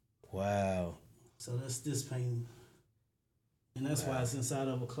 Wow. So that's this painting, and that's why it's inside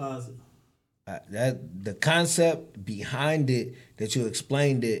of a closet. That the concept behind it that you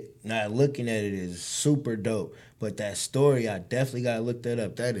explained it, not looking at it, is super dope. But that story, I definitely gotta look that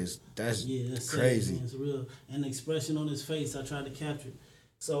up. That's crazy. It's real. And the expression on his face, I tried to capture it.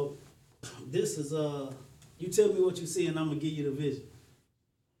 So this is you tell me what you see, and I'm gonna give you the vision.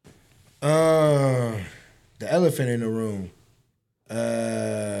 The elephant in the room.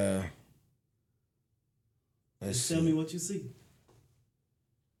 Tell me what you see.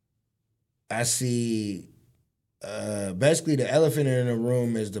 I see, basically the elephant in the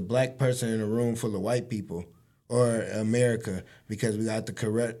room is the black person in a room full of white people, or America, because we got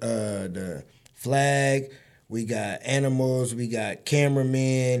the flag, we got animals, we got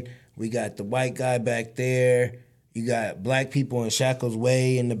cameramen, we got the white guy back there, you got black people in shackles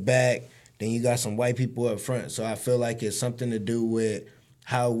way in the back, then you got some white people up front. So I feel like it's something to do with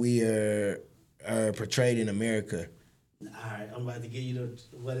how we are portrayed in America. All right, I'm about to give you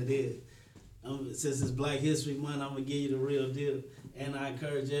what it is. Since it's Black History Month, I'm going to give you the real deal. And I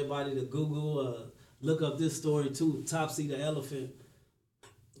encourage everybody to Google, look up this story too, Topsy the elephant.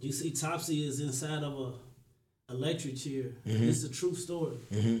 You see, Topsy is inside of a electric chair. Mm-hmm. It's a true story.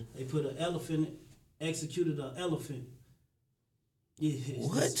 Mm-hmm. They put an elephant, executed an elephant. Yeah,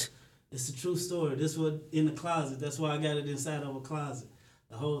 it's a true story. This was in the closet. That's why I got it inside of a closet,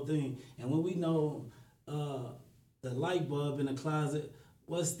 the whole thing. And when we know the light bulb in the closet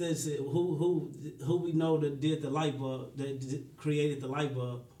What's this? Who we know that did the light bulb? Created the light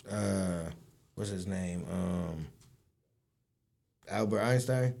bulb? What's his name? Albert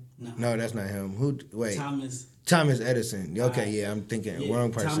Einstein? No, that's not him. Who? Wait. Thomas Edison. Okay, yeah, I'm thinking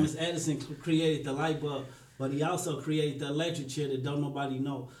wrong person. Thomas Edison created the light bulb, but he also created the electric chair that don't nobody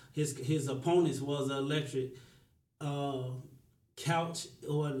know. His opponents was an electric couch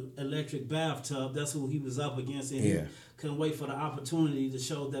or an electric bathtub. That's who he was up against, and he couldn't wait for the opportunity to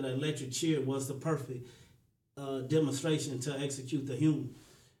show that an electric chair was the perfect demonstration to execute the human.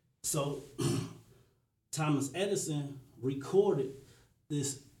 So Thomas Edison recorded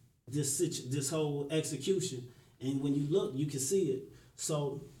this whole execution, and when you look, you can see it.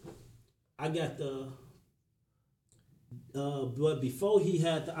 So I got but before he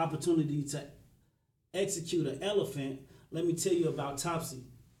had the opportunity to execute an elephant, let me tell you about Topsy.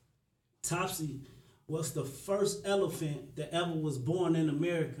 Topsy was the first elephant that ever was born in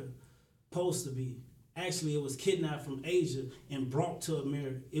America, supposed to be. Actually, it was kidnapped from Asia and brought to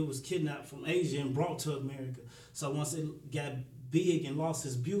America. So once it got big and lost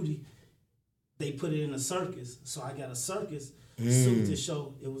its beauty, they put it in a circus. So I got a circus suit to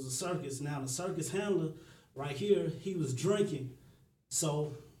show it was a circus. Now the circus handler right here, he was drinking.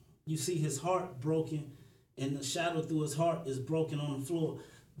 So you see his heart broken, and the shadow through his heart is broken on the floor.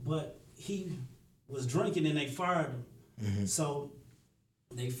 But he was drinking and they fired him. Mm-hmm. So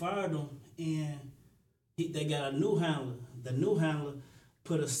they fired him, and they got a new handler. The new handler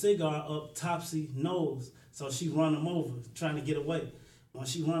put a cigar up Topsy's nose, so she run him over, trying to get away. When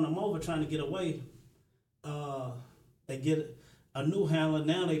she run him over, trying to get away, they get a new handler.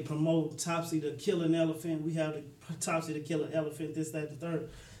 Now they promote Topsy to kill an elephant. We have Topsy to kill an elephant, this, that, the third.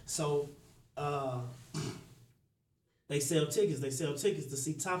 So they sell tickets. They sell tickets to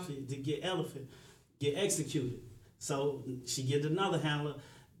see Topsy to get executed. So she gets another handler.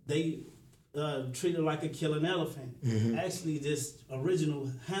 They treat her like a killing elephant. Mm-hmm. Actually, this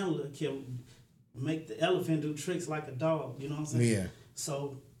original handler can make the elephant do tricks like a dog. You know what I'm saying? Yeah.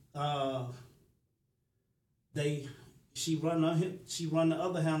 So she run the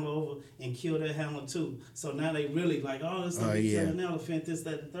other handler over and kill that handler too. So now they really like, this is killing elephant, this,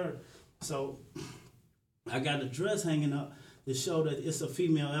 that, and third. So I got a dress hanging up to show that it's a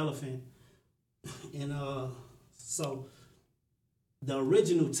female elephant. And so the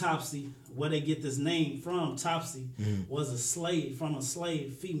original Topsy, where they get this name from, Topsy, was a slave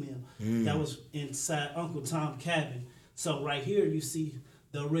female that was inside Uncle Tom's cabin. So right here you see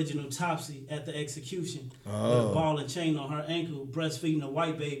the original Topsy at the execution with a ball and chain on her ankle, breastfeeding a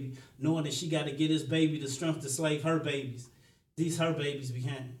white baby, knowing that she got to get this baby the strength to slave her babies. These her babies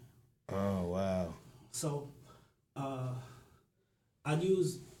became. Oh, wow. So I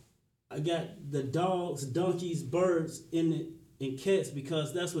got the dogs, donkeys, birds in cats,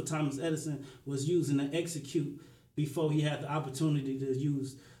 because that's what Thomas Edison was using to execute before he had the opportunity to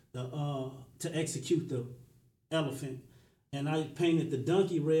use to execute the elephant. And I painted the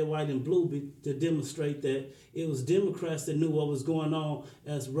donkey red, white, and blue to demonstrate that it was Democrats that knew what was going on,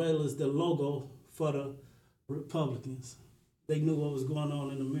 as well as the logo for the Republicans. They knew what was going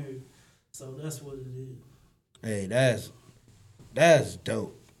on in America. So that's what it is. Hey, that's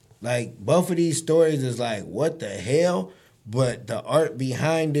dope. Like, both of these stories is like, what the hell? But the art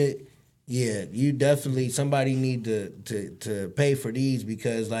behind it, yeah, you definitely, somebody need to pay for these,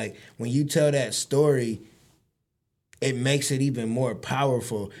 because like when you tell that story, it makes it even more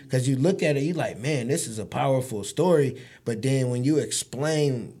powerful, because you look at it, you like, man, this is a powerful story. But then when you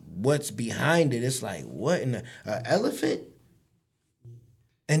explain what's behind it, it's like, what in an elephant?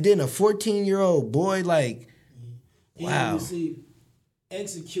 And then a 14-year-old boy, like, wow. And you see,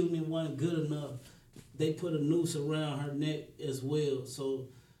 executing wasn't good enough. They put a noose around her neck as well, so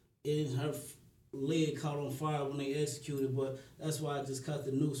her leg caught on fire when they executed. But that's why I just cut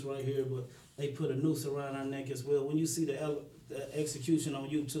the noose right here. But they put a noose around her neck as well. When you see the execution on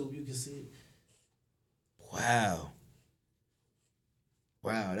YouTube, you can see it. Wow,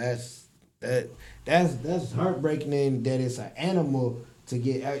 that's heartbreaking. In that it's an animal to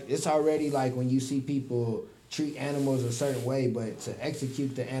get. It's already like when you see people treat animals a certain way, but to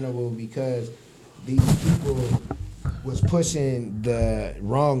execute the animal because these people was pushing the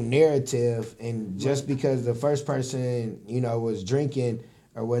wrong narrative, and just because the first person, was drinking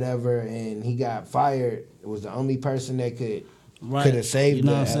or whatever, and he got fired, it was the only person that could have saved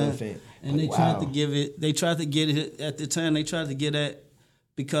the elephant. And they tried to give it. They tried to get it at the time. They tried to get at,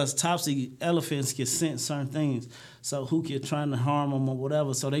 because Topsy elephants can sense certain things, so who could trying to harm them or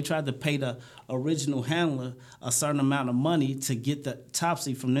whatever. So they tried to pay the original handler a certain amount of money to get the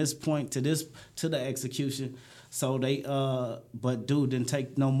Topsy from this point to the execution. So they but dude didn't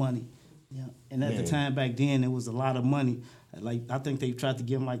take no money. Yeah. And at the time back then, it was a lot of money. Like I think they tried to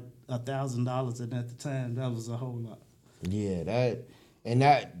give him like $1,000, and at the time that was a whole lot. Yeah,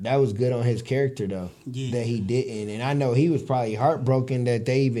 that was good on his character though. Yeah. That he didn't, and I know he was probably heartbroken that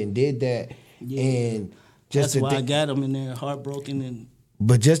they even did that. Yeah. And just that's why I got him in there, heartbroken. And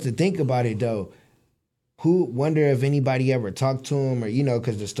but just to think about it though, who wonder if anybody ever talked to him, or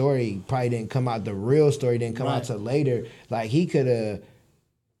because the story probably didn't come out. The real story didn't come out till later. Like he could have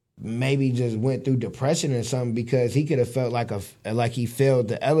maybe just went through depression or something, because he could have felt like he failed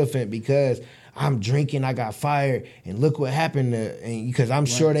the elephant because I'm drinking, I got fired, and look what happened. Because I'm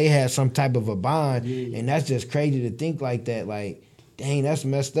sure they had some type of a bond, and that's just crazy to think like that. Like, dang, that's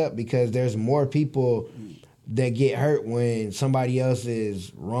messed up, because there's more people that get hurt when somebody else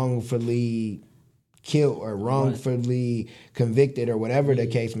is wrongfully killed or wrongfully convicted or whatever the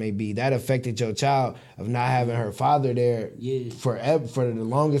case may be. That affected your child of not having her father there forever, for the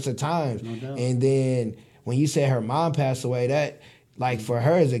longest of times. No doubt. And then when you said her mom passed away, that like for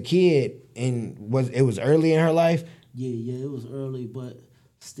her as a kid, and it was early in her life. Yeah, it was early, but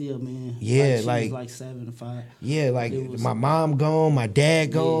still, man. Yeah, she was like 7 to 5. Yeah, like my mom gone, my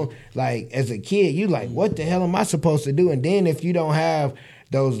dad gone. Like as a kid, you like, what the hell am I supposed to do? And then if you don't have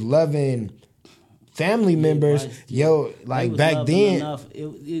those loving family members, like back then, enough.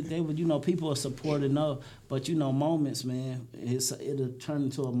 They would, people are supportive enough, but moments, man, it'll turn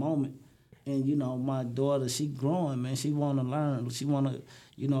into a moment. And my daughter, she growing, man. She want to learn. She want to,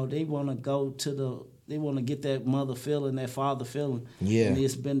 they want to go to they want to get that mother feeling, that father feeling. Yeah. And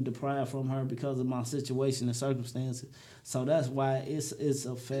it's been deprived from her because of my situation and circumstances. So that's why it's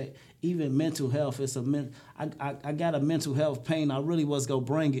a fact. Even mental health, I got a mental health pain. I really was gonna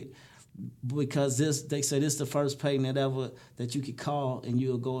bring it, because they say this the first pain that you could call and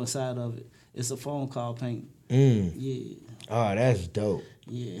you'll go inside of it. It's a phone call pain. Yeah. Oh, that's dope.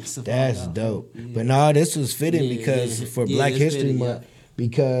 Yeah, that's dope. Yeah. But no, this was fitting because for Black History Month,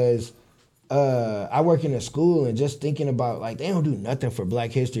 because I work in a school, and just thinking about, like, they don't do nothing for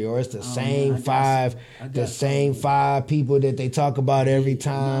Black History, or it's the same five people that they talk about every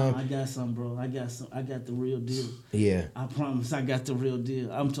time. No, I got some, bro. I got the real deal. Yeah. I promise I got the real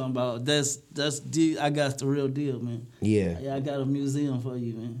deal. I'm talking about I got the real deal, man. Yeah. Yeah, I got a museum for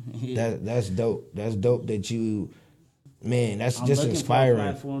you, man. Yeah. That's dope. That's dope that you, man, that's I'm just inspiring. For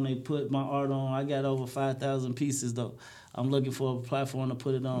a platform they put my art on. I got over 5,000 pieces though. I'm looking for a platform to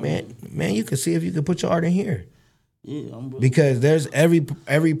put it on. Man, you can see if you can put your art in here. Yeah, because there's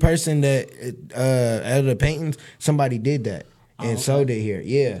every person that out of the paintings, somebody did that and sold it here.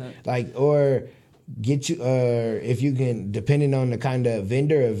 Yeah, okay. Like, or get you, if you can, depending on the kind of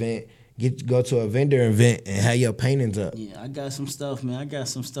vendor event, go to a vendor event and have your paintings up. Yeah, I got some stuff, man. I got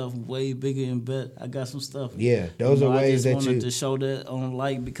some stuff way bigger and better. I got some stuff. Yeah, those are ways that you. I just wanted to show that on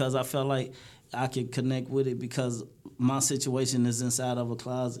light, because I felt like I could connect with it, because my situation is inside of a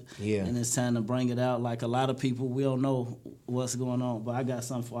closet. Yeah. And it's time to bring it out. Like a lot of people, we don't know what's going on, but I got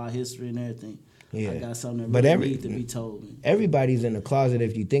something for our history and everything. Yeah. I got something that really needs to be told. Man. Everybody's in the closet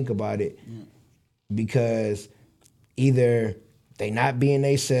if you think about it, because either they not being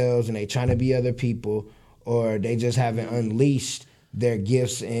themselves and they trying to be other people, or they just haven't unleashed their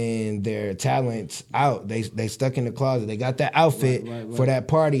gifts and their talents out. They stuck in the closet. They got that outfit for that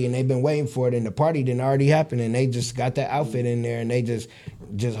party, and they've been waiting for it, and the party didn't already happen, and they just got that outfit in there, and they just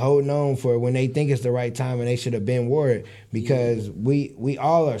holding on for it when they think it's the right time, and they should have been wore it, because we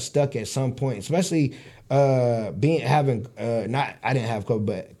all are stuck at some point, especially I didn't have COVID,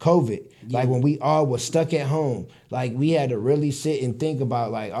 but COVID. Yeah. Like when we all was stuck at home, like we had to really sit and think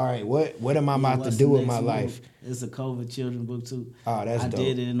about, like, all right, what am I about to do with my life? It's a COVID children book too. Oh, that's dope. I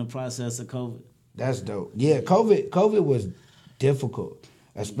did it in the process of COVID. That's dope. Yeah, COVID was difficult,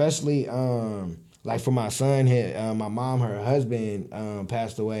 especially like for my son. My mom, her husband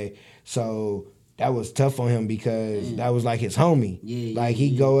passed away, so that was tough on him, because that was like his homie.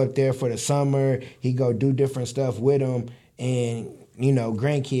 He'd go up there for the summer. He go do different stuff with him, and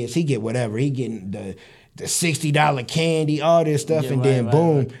grandkids, he get whatever. He getting the $60 candy, all this stuff, and then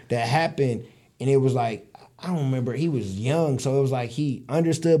boom, that happened, and it was like, I don't remember. He was young, so it was like he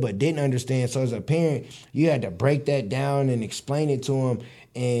understood but didn't understand. So as a parent, you had to break that down and explain it to him,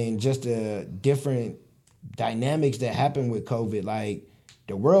 and just the different dynamics that happened with COVID. Like,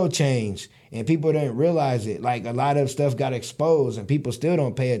 the world changed, and people didn't realize it. Like, a lot of stuff got exposed, and people still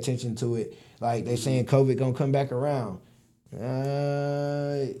don't pay attention to it. Like, they saying COVID gonna come back around.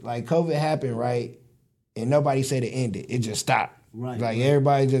 Like, COVID happened, right? And nobody said it ended. It just stopped. Right. Like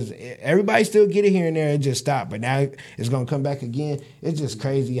everybody still get it here and there and just stop, but now it's gonna come back again. It's just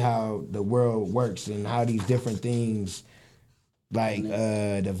crazy how the world works and how these different things, like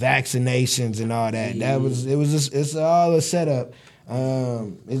the vaccinations and all that. It's all a setup.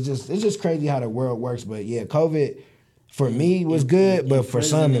 It's just crazy how the world works. But yeah, COVID for me was good, but for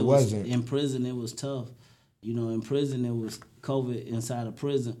some it wasn't. In prison it was tough. In prison it was COVID inside of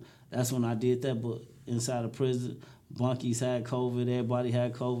prison. That's when I did that, but inside of prison, bunkies had COVID, everybody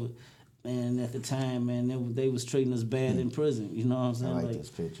had COVID. And at the time, man, they was treating us bad in prison. You know what I'm saying? I like this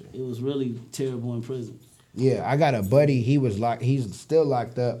picture. It was really terrible in prison. Yeah, I got a buddy. He's still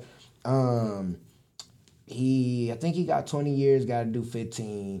locked up. I think he got 20 years. Got to do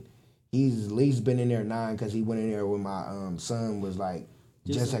 15. He's at least been in there 9 because he went in there when my son was like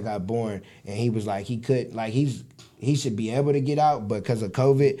just had got born, and he was like he should be able to get out, but because of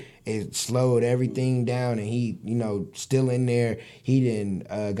COVID, it slowed everything down, and he, still in there. He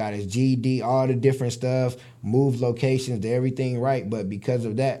didn't got his GED, all the different stuff, moved locations, did everything right, but because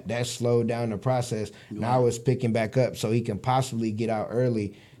of that slowed down the process. Right. Now it's picking back up, so he can possibly get out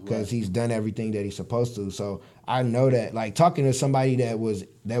early because he's done everything that he's supposed to. So I know that, like, talking to somebody that was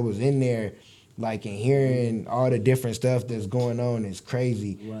in there, like, and hearing all the different stuff that's going on is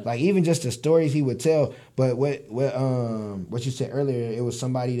crazy. Right. Like, even just the stories he would tell. But what you said earlier, it was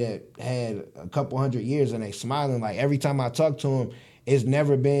somebody that had a couple 100 years and they smiling. Like, every time I talk to him, it's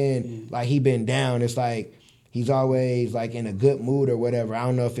never been like he been down. It's like he's always like in a good mood or whatever. I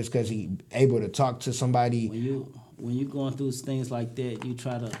don't know if it's because he able to talk to somebody. When you going through things like that, you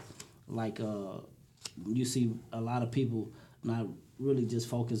try to, like, you see a lot of people not really just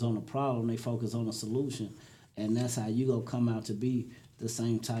focus on the problem, they focus on the solution. And that's how you gonna come out to be the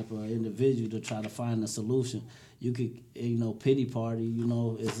same type of individual to try to find a solution. You could, pity party,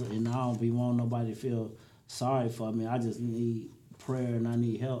 and I don't be wanting nobody to feel sorry for me. I just need prayer and I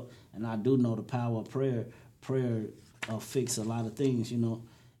need help. And I do know the power of prayer. Prayer fix a lot of things, And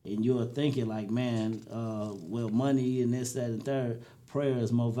you're thinking like, man, money and this, that, and third, prayer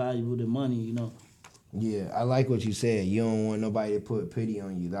is more valuable than money, Yeah, I like what you said. You don't want nobody to put pity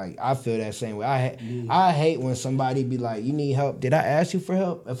on you. Like, I feel that same way. I hate when somebody be like, you need help. Did I ask you for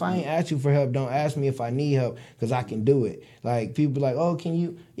help? If I ain't asked you for help, don't ask me if I need help, because I can do it. Like, people be like, oh, can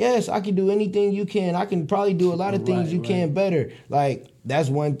you? Yes, I can do anything you can. I can probably do a lot of things you can better. Like, that's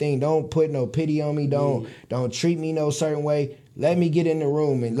one thing. Don't put no pity on me. Don't treat me no certain way. Let me get in the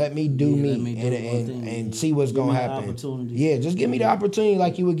room and let me do me and see what's going to happen. Yeah, just give me the opportunity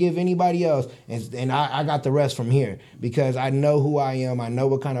like you would give anybody else. And I got the rest from here because I know who I am. I know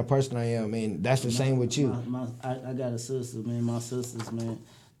what kind of person I am. And that's the same with you. I got a sister, man. My sisters, man,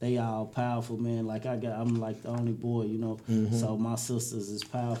 they all powerful, man. Like, I'm like the only boy, Mm-hmm. So my sisters is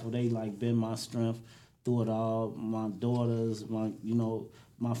powerful. They, like, been my strength through it all. My daughters,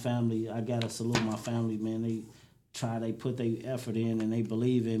 my family. I got to salute my family, man. They put their effort in and they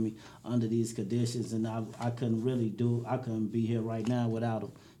believe in me under these conditions, and I couldn't be here right now without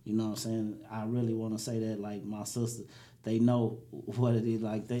them. You know what I'm saying? I really want to say that, like, my sister, they know what it is.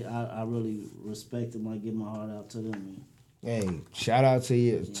 Like, I really respect them. I give my heart out to them, man. Hey, shout out to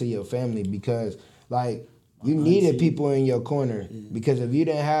your family, because, like, you needed people in your corner, because if you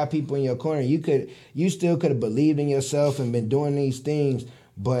didn't have people in your corner, you still could have believed in yourself and been doing these things.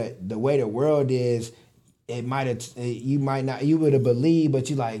 But the way the world is, you would have believed, but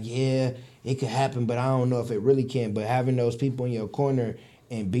you like, yeah, it could happen, but I don't know if it really can. But having those people in your corner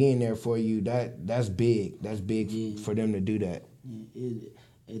and being there for you, that's big. That's big for them to do that.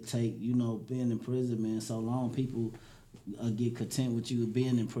 It take, being in prison, man, so long, people get content with you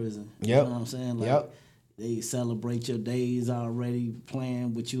being in prison. Yep. You know what I'm saying? Like, they celebrate your days already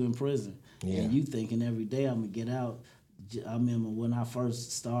playing with you in prison. Yeah. And you thinking every day I'm going to get out. I remember when I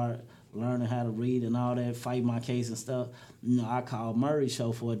first started learning how to read and all that, fight my case and stuff, I called Murray's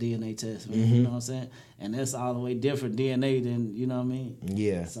show for a DNA test, man. Mm-hmm. You know what I'm saying? And that's all the way different DNA than, you know what I mean?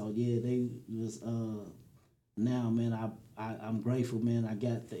 Yeah. So, yeah, they was, now, man, I'm grateful, man. I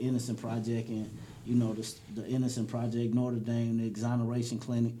got the Innocent Project and, the Innocent Project, Notre Dame, the Exoneration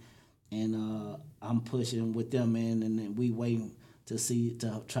Clinic, and I'm pushing with them, man, and then we waiting to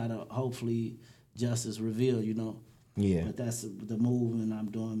try to hopefully justice reveal, Yeah. But that's the movement I'm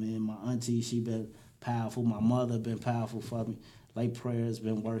doing, man. My auntie, she been powerful. My mother been powerful for me. Like, prayer's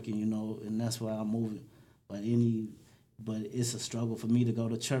been working, and that's why I'm moving. But it's a struggle for me to go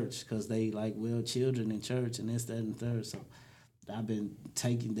to church, because they like, well, children in church and this, that, and third. So I've been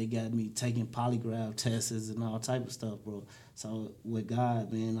they got me taking polygraph tests and all type of stuff, bro. So with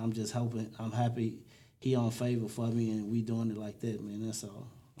God, man, I'm just hoping, I'm happy he on favor for me and we doing it like that, man. That's all.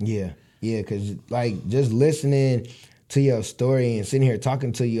 Yeah. Yeah, because, like, just listening to your story and sitting here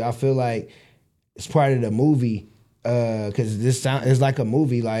talking to you, I feel like it's part of the movie. Cause this is like a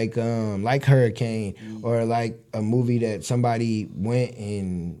movie, like Hurricane, or like a movie that somebody went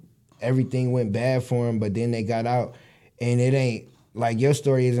and everything went bad for them, but then they got out, and it ain't like your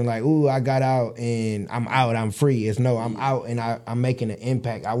story isn't like, ooh, I got out and I'm out, I'm free. It's no, I'm out and I'm making an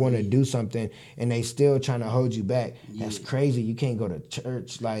impact. I want to do something, and they still trying to hold you back. That's crazy. You can't go to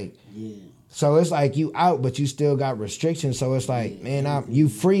church, like. So it's like you out, but you still got restrictions. So it's like, man, you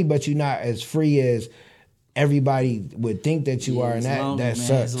free, but you're not as free as everybody would think that you are, and that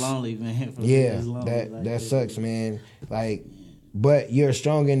sucks. It's lonely, man. That sucks, man. Like, but you're a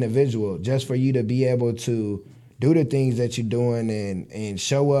strong individual. Just for you to be able to do the things that you're doing and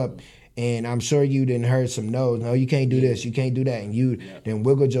show up, and I'm sure you didn't heard some no's. No, you can't do this, you can't do that, and you then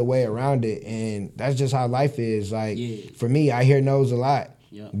wiggled your way around it, and that's just how life is. Like for me, I hear no's a lot,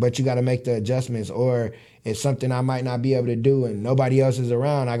 but you got to make the adjustments, or it's something I might not be able to do and nobody else is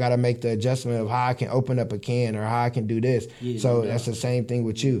around, I got to make the adjustment of how I can open up a can or how I can do this. So that's the same thing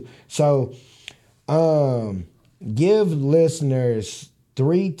with you. So give listeners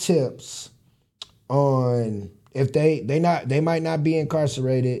 3 tips on if they might not be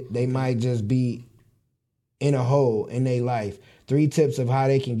incarcerated, they might just be in a hole in their life. 3 tips of how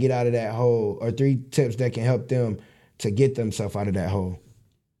they can get out of that hole, or 3 tips that can help them to get themselves out of that hole.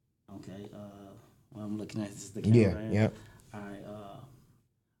 I'm looking at this the camera. Yeah. All right.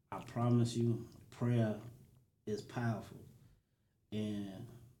 I promise you, prayer is powerful, and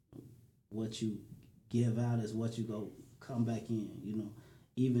what you give out is what you go come back in. You know,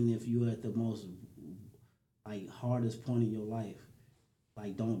 even if you're at the most hardest point in your life,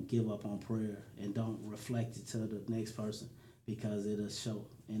 don't give up on prayer and don't reflect it to the next person, because it'll show.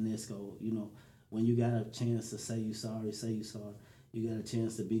 And this go, when you got a chance to say you sorry, say you sorry. You got a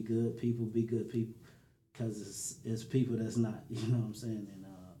chance to be good people, be good people. Because it's people that's not, you know what I'm saying?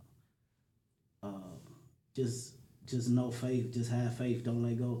 And just know faith, just have faith, don't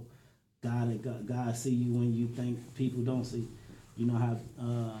let go. God see you when you think people don't see. You know how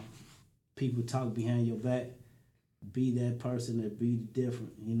people talk behind your back. Be that person that be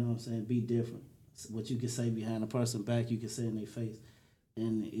different, you know what I'm saying? Be different. What you can say behind a person's back, you can say in their face.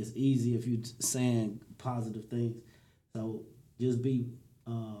 And it's easy if you're saying positive things. So just be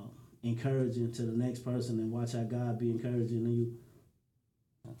encouraging to the next person, and watch how God be encouraging to you.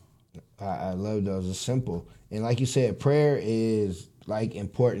 I love those. It's simple. And like you said, prayer is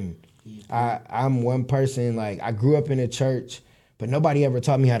important. I'm one person, I grew up in a church, but nobody ever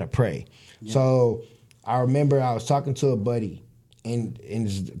taught me how to pray. So I remember I was talking to a buddy, and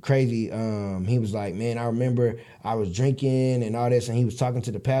it's crazy. He was like, man, I remember I was drinking and all this, and he was talking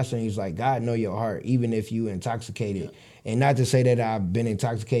to the pastor, and he was like, God know your heart, even if you intoxicated. And not to say that I've been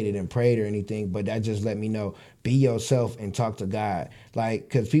intoxicated and prayed or anything, but that just let me know, be yourself and talk to God.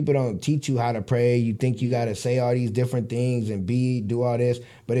 Because people don't teach you how to pray. You think you got to say all these different things and do all this,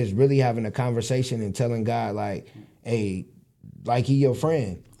 but it's really having a conversation and telling God, hey, he your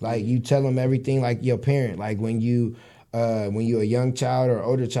friend. You tell him everything like your parent. When you're a young child or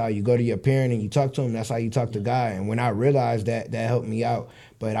older child, you go to your parent and you talk to him. That's how you talk to God. And when I realized that helped me out.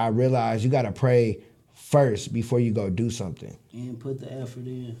 But I realized you got to pray first before you go do something. And put the effort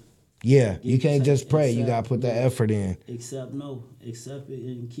in. Yeah, you can't just pray. You got to put the effort in. Accept it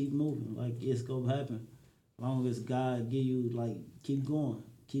and keep moving. It's going to happen. As long as God give you, keep going.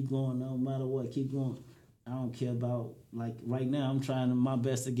 Keep going no matter what. Keep going. I don't care about, right now I'm trying my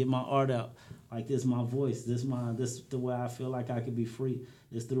best to get my art out. This is my voice. This is the way I feel like I can be free.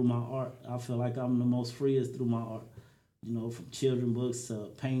 It's through my art. I feel like I'm the most freest through my art. From children books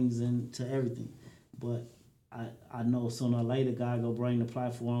to paintings and to everything. But I know sooner or later God go bring the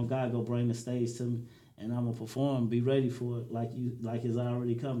platform, God go bring the stage to me, and I'm gonna perform. Be ready for it, like it's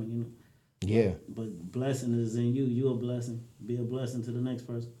already coming, Yeah. But blessing is in you. You a blessing. Be a blessing to the next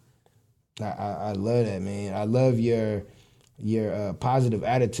person. I love that, man. I love your positive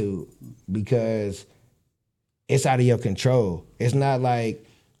attitude, because it's out of your control. It's not like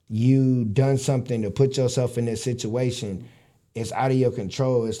you done something to put yourself in this situation. It's out of your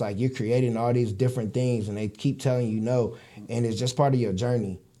control. It's like you're creating all these different things, and they keep telling you no, and it's just part of your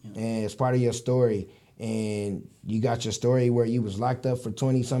journey, and it's part of your story. And you got your story where you was locked up for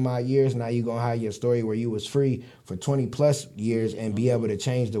 20 some odd years. Now you're going to have your story where you was free for 20 plus years and be able to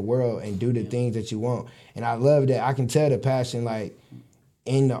change the world and do the things that you want. And I love that. I can tell the passion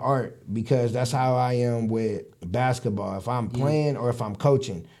in the art, because that's how I am with basketball. If I'm playing or if I'm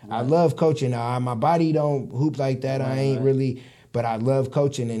coaching, I love coaching. Now my body don't hoop like that. I ain't really, but I love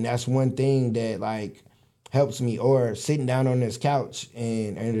coaching. And that's one thing that helps me. Or sitting down on this couch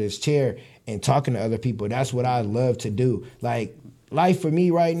and under this chair and talking to other people. That's what I love to do. Like, life for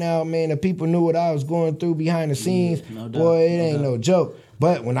me right now, man, if people knew what I was going through behind the scenes, no doubt, boy, it ain't no joke.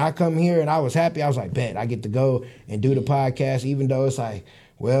 But when I come here and I was happy, I was like, bet, I get to go and do the podcast, even though it's like,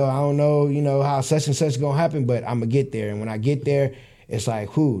 well, I don't know, how such and such gonna happen, but I'm gonna get there. And when I get there, it's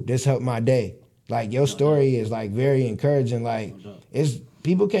like, whew, this helped my day. Like, your story is like very encouraging. Like, it's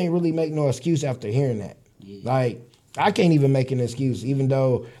people can't really make no excuse after hearing that. Like, I can't even make an excuse, even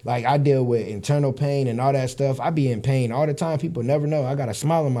though, like, I deal with internal pain and all that stuff. I be in pain all the time. People never know. I got a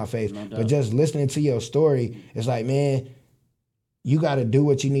smile on my face. But just listening to your story, it's like, man, you got to do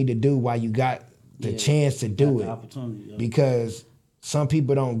what you need to do while you got the chance to do it. Because some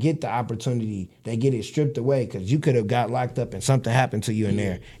people don't get the opportunity. They get it stripped away because you could have got locked up and something happened to you in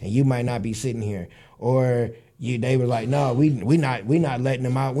there, and you might not be sitting here. Or they were like, no, we not letting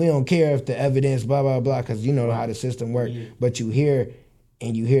them out. We don't care if the evidence, blah, blah, blah, because you know how the system works. But you here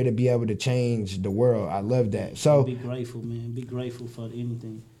to be able to change the world. I love that. So be grateful, man. Be grateful for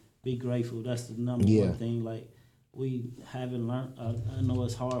anything. Be grateful. That's the number one thing. Like, we haven't learned. I know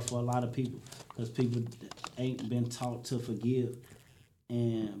it's hard for a lot of people because people ain't been taught to forgive.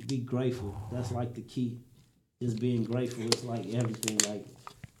 And be grateful. That's like the key. Just being grateful. It's like everything. Like,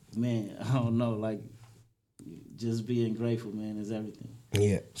 man, I don't know. Like, just being grateful, man, is everything.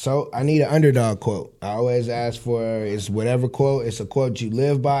 Yeah. So I need an underdog quote. I always ask for it's whatever quote. It's a quote you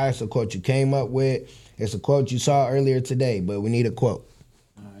live by. It's a quote you came up with. It's a quote you saw earlier today. But we need a quote.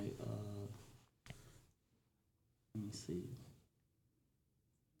 All right. Let me see.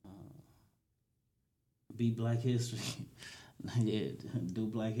 Be Black History. Yeah, do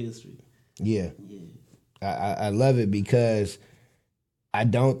Black History. Yeah. I love it because I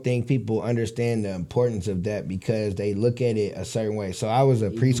don't think people understand the importance of that because they look at it a certain way. So I was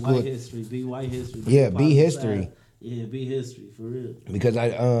a preschool. Be white history. Yeah, be history. Yeah, be history for real. Because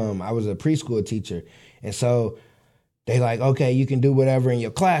I was a preschool teacher, and so they like, okay, you can do whatever in your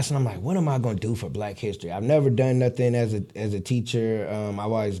class, and I'm like, what am I gonna do for Black History? I've never done nothing as a teacher. I've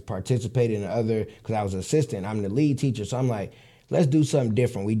always participated in other because I was an assistant. I'm the lead teacher, so I'm like, let's do something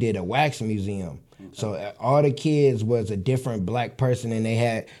different. We did a wax museum. So all the kids was a different Black person, and they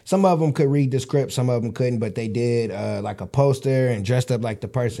had some of them could read the script, some of them couldn't, but they did like a poster and dressed up like the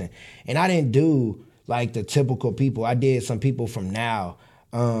person. And I didn't do like the typical people. I did some people from now,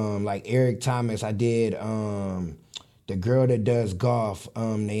 like Eric Thomas. I did the girl that does golf,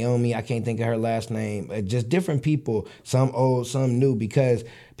 Naomi. I can't think of her last name. Just different people, some old, some new, because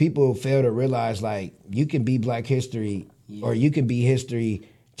people fail to realize like you can be Black history or you can be history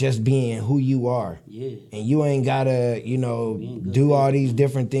just being who you are. Yeah. And you ain't gotta, do all these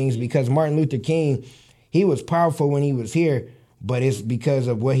different things because Martin Luther King, he was powerful when he was here, but it's because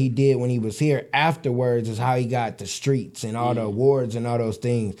of what he did when he was here. Afterwards is how he got the streets and all the awards and all those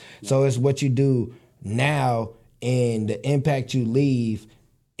things. So it's what you do now and the impact you leave,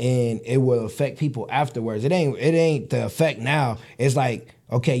 and it will affect people afterwards. It ain't the effect now. It's like,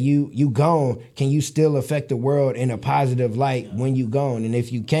 okay, you gone. Can you still affect the world in a positive light when you gone? And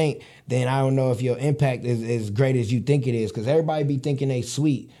if you can't, then I don't know if your impact is as great as you think it is. Because everybody be thinking they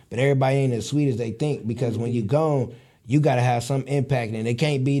sweet, but everybody ain't as sweet as they think. Because when you gone, you got to have some impact. And it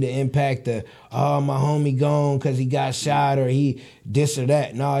can't be the impact of, oh, my homie gone because he got shot or he this or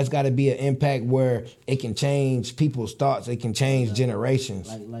that. No, it's got to be an impact where it can change people's thoughts. It can change generations.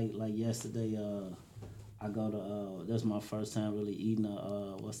 Like yesterday, I go to, that's my first time really eating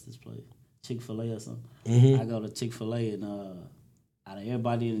what's this place? Chick-fil-A or something. Mm-hmm. I go to Chick-fil-A and out of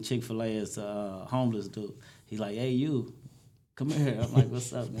everybody in Chick-fil-A is a homeless dude. He's like, hey, you, come here. I'm like,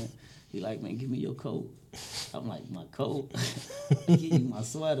 what's up, man? He like, man, give me your coat. I'm like, my coat? I give you my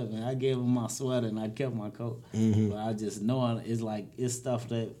sweater, man. I gave him my sweater and I kept my coat. Mm-hmm. But I just know it's like, it's stuff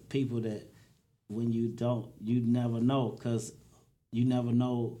that people that when you never know, because you never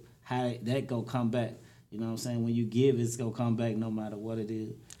know how that go come back. You know what I'm saying? When you give, it's going to come back no matter what it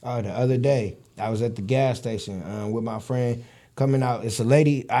is. Oh, the other day, I was at the gas station with my friend coming out. It's a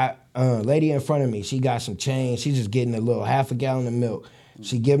lady lady in front of me. She got some change. She's just getting a little half a gallon of milk.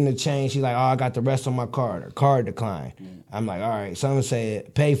 She giving the change. She's like, oh, I got the rest on my card. Her card declined. I'm like, all right. Someone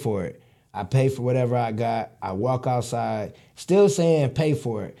said, pay for it. I pay for whatever I got. I walk outside, still saying pay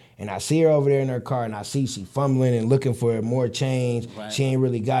for it. And I see her over there in her car, and I see she fumbling and looking for more change. Right. She ain't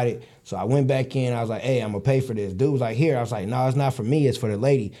really got it. So I went back in. I was like, hey, I'm going to pay for this. Dude was like, here. I was like, no, it's not for me. It's for the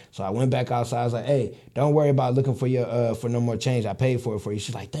lady. So I went back outside. I was like, hey, don't worry about looking for your for no more change. I paid for it for you.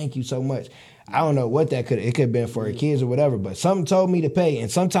 She's like, thank you so much. I don't know what that it could have been for her kids or whatever, but something told me to pay.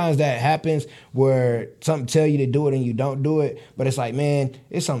 And sometimes that happens where something tell you to do it and you don't do it. But it's like, man,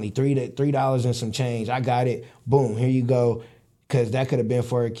 it's only $3 and some change. I got it. Boom, here you go. because that could have been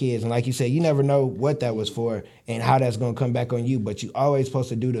for her kids. And like you said, you never know what that was for and how that's going to come back on you. But you always supposed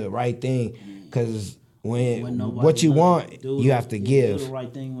to do the right thing, because when what you want, you have to give. Do the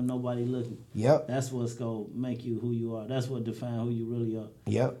right thing when nobody looking. Yep. That's what's going to make you who you are. That's what define who you really are.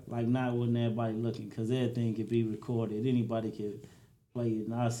 Yep. Like, not when everybody looking, because everything can be recorded. Anybody can play it.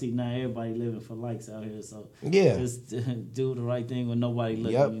 And I see now everybody living for likes out here. So yeah, just do the right thing when nobody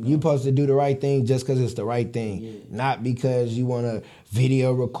looking. Yep. You supposed to do the right thing just because it's the right thing, not because you want to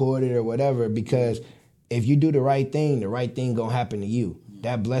video record it or whatever. Because if you do the right thing gonna happen to you.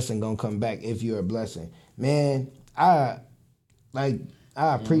 That blessing gonna come back if you're a blessing. Man, I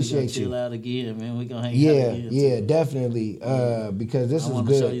appreciate you. Chill out again, man. We gonna hang out again. Yeah, definitely. Because this is good. I want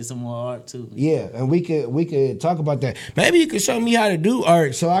to show you some more art too. Yeah, and we could talk about that. Maybe you could show me how to do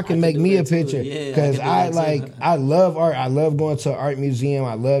art so I can make me a picture. Because I love art. I love going to an art museum.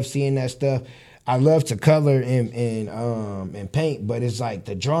 I love seeing that stuff. I love to color and paint, but it's like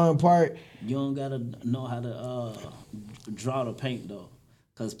the drawing part. You don't gotta know how to draw the paint though,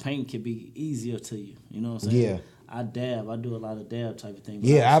 because paint can be easier to you. You know what I'm saying? Yeah. I dab. I do a lot of dab type of thing.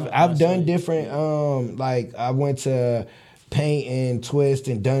 Yeah, I've done different. Like I went to paint and twist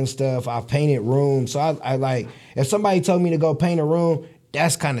and done stuff. I've painted rooms. So I like, if somebody told me to go paint a room,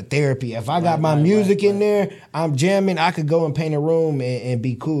 that's kind of therapy. If I got my music in there, I'm jamming, I could go and paint a room and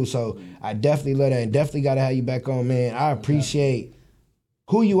be cool. So I definitely love that, and definitely got to have you back on, man. I appreciate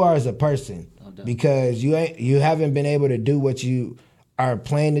who you are as a person, because you haven't been able to do what you are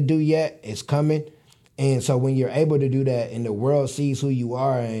planning to do yet. It's coming. And so when you're able to do that and the world sees who you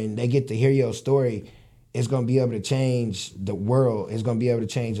are and they get to hear your story, it's going to be able to change the world. It's going to be able to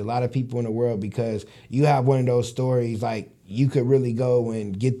change a lot of people in the world, because you have one of those stories, like you could really go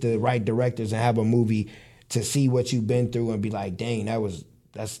and get the right directors and have a movie to see what you've been through and be like, dang,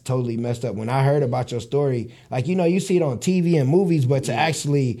 that's totally messed up. When I heard about your story, like, you see it on TV and movies, but to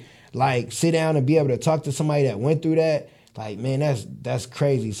actually like sit down and be able to talk to somebody that went through that, like, man, that's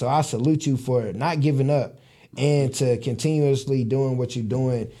crazy. So I salute you for not giving up and to continuously doing what you're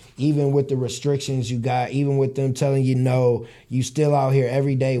doing, even with the restrictions you got, even with them telling you no, you still out here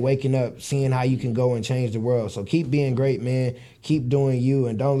every day waking up, seeing how you can go and change the world. So keep being great, man. Keep doing you,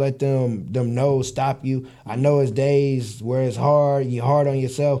 and don't let them no's stop you. I know it's days where it's hard, you're hard on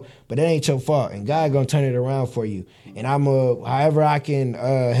yourself, but it ain't your fault, and God gonna turn it around for you. And I'm however I can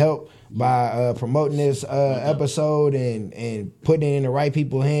help by promoting this episode and putting it in the right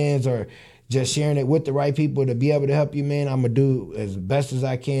people's hands, or just sharing it with the right people to be able to help you, man. I'm going to do as best as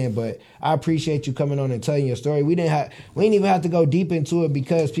I can. But I appreciate you coming on and telling your story. We didn't even have to go deep into it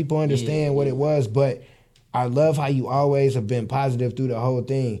because people understand what it was. But I love how you always have been positive through the whole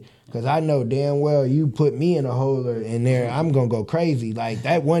thing. Because I know damn well you put me in a hole in there, I'm going to go crazy. Like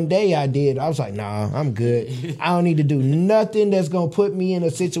that one day I did, I was like, nah, I'm good. I don't need to do nothing that's going to put me in a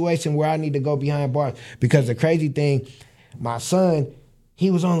situation where I need to go behind bars. Because the crazy thing, my son,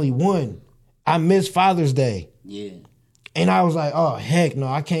 he was only 1. I missed Father's Day. Yeah. And I was like, oh, heck no,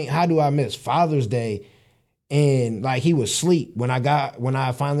 I can't. How do I miss Father's Day? And like he was asleep. When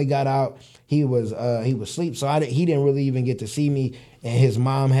I finally got out, he was asleep. So he didn't really even get to see me. And his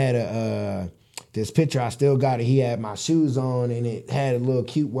mom had this picture. I still got it. He had my shoes on, and it had little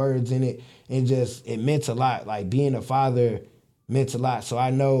cute words in it. It meant a lot. Like being a father meant a lot. So I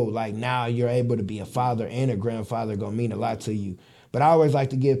know like now you're able to be a father and a grandfather gonna mean a lot to you. But I always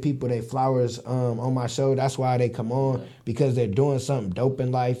like to give people their flowers on my show. That's why they come on, because they're doing something dope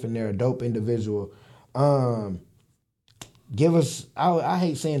in life and they're a dope individual. Give us, I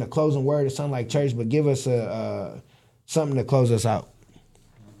hate saying a closing word or something like church, but give us something to close us out.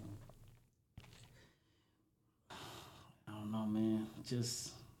 I don't know, man.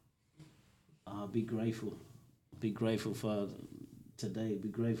 Just be grateful. Be grateful for today. Be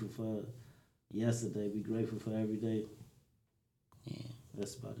grateful for yesterday. Be grateful for every day. Yeah,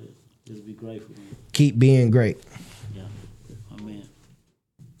 that's about it. Just be grateful, man. Keep being great. Yeah, amen.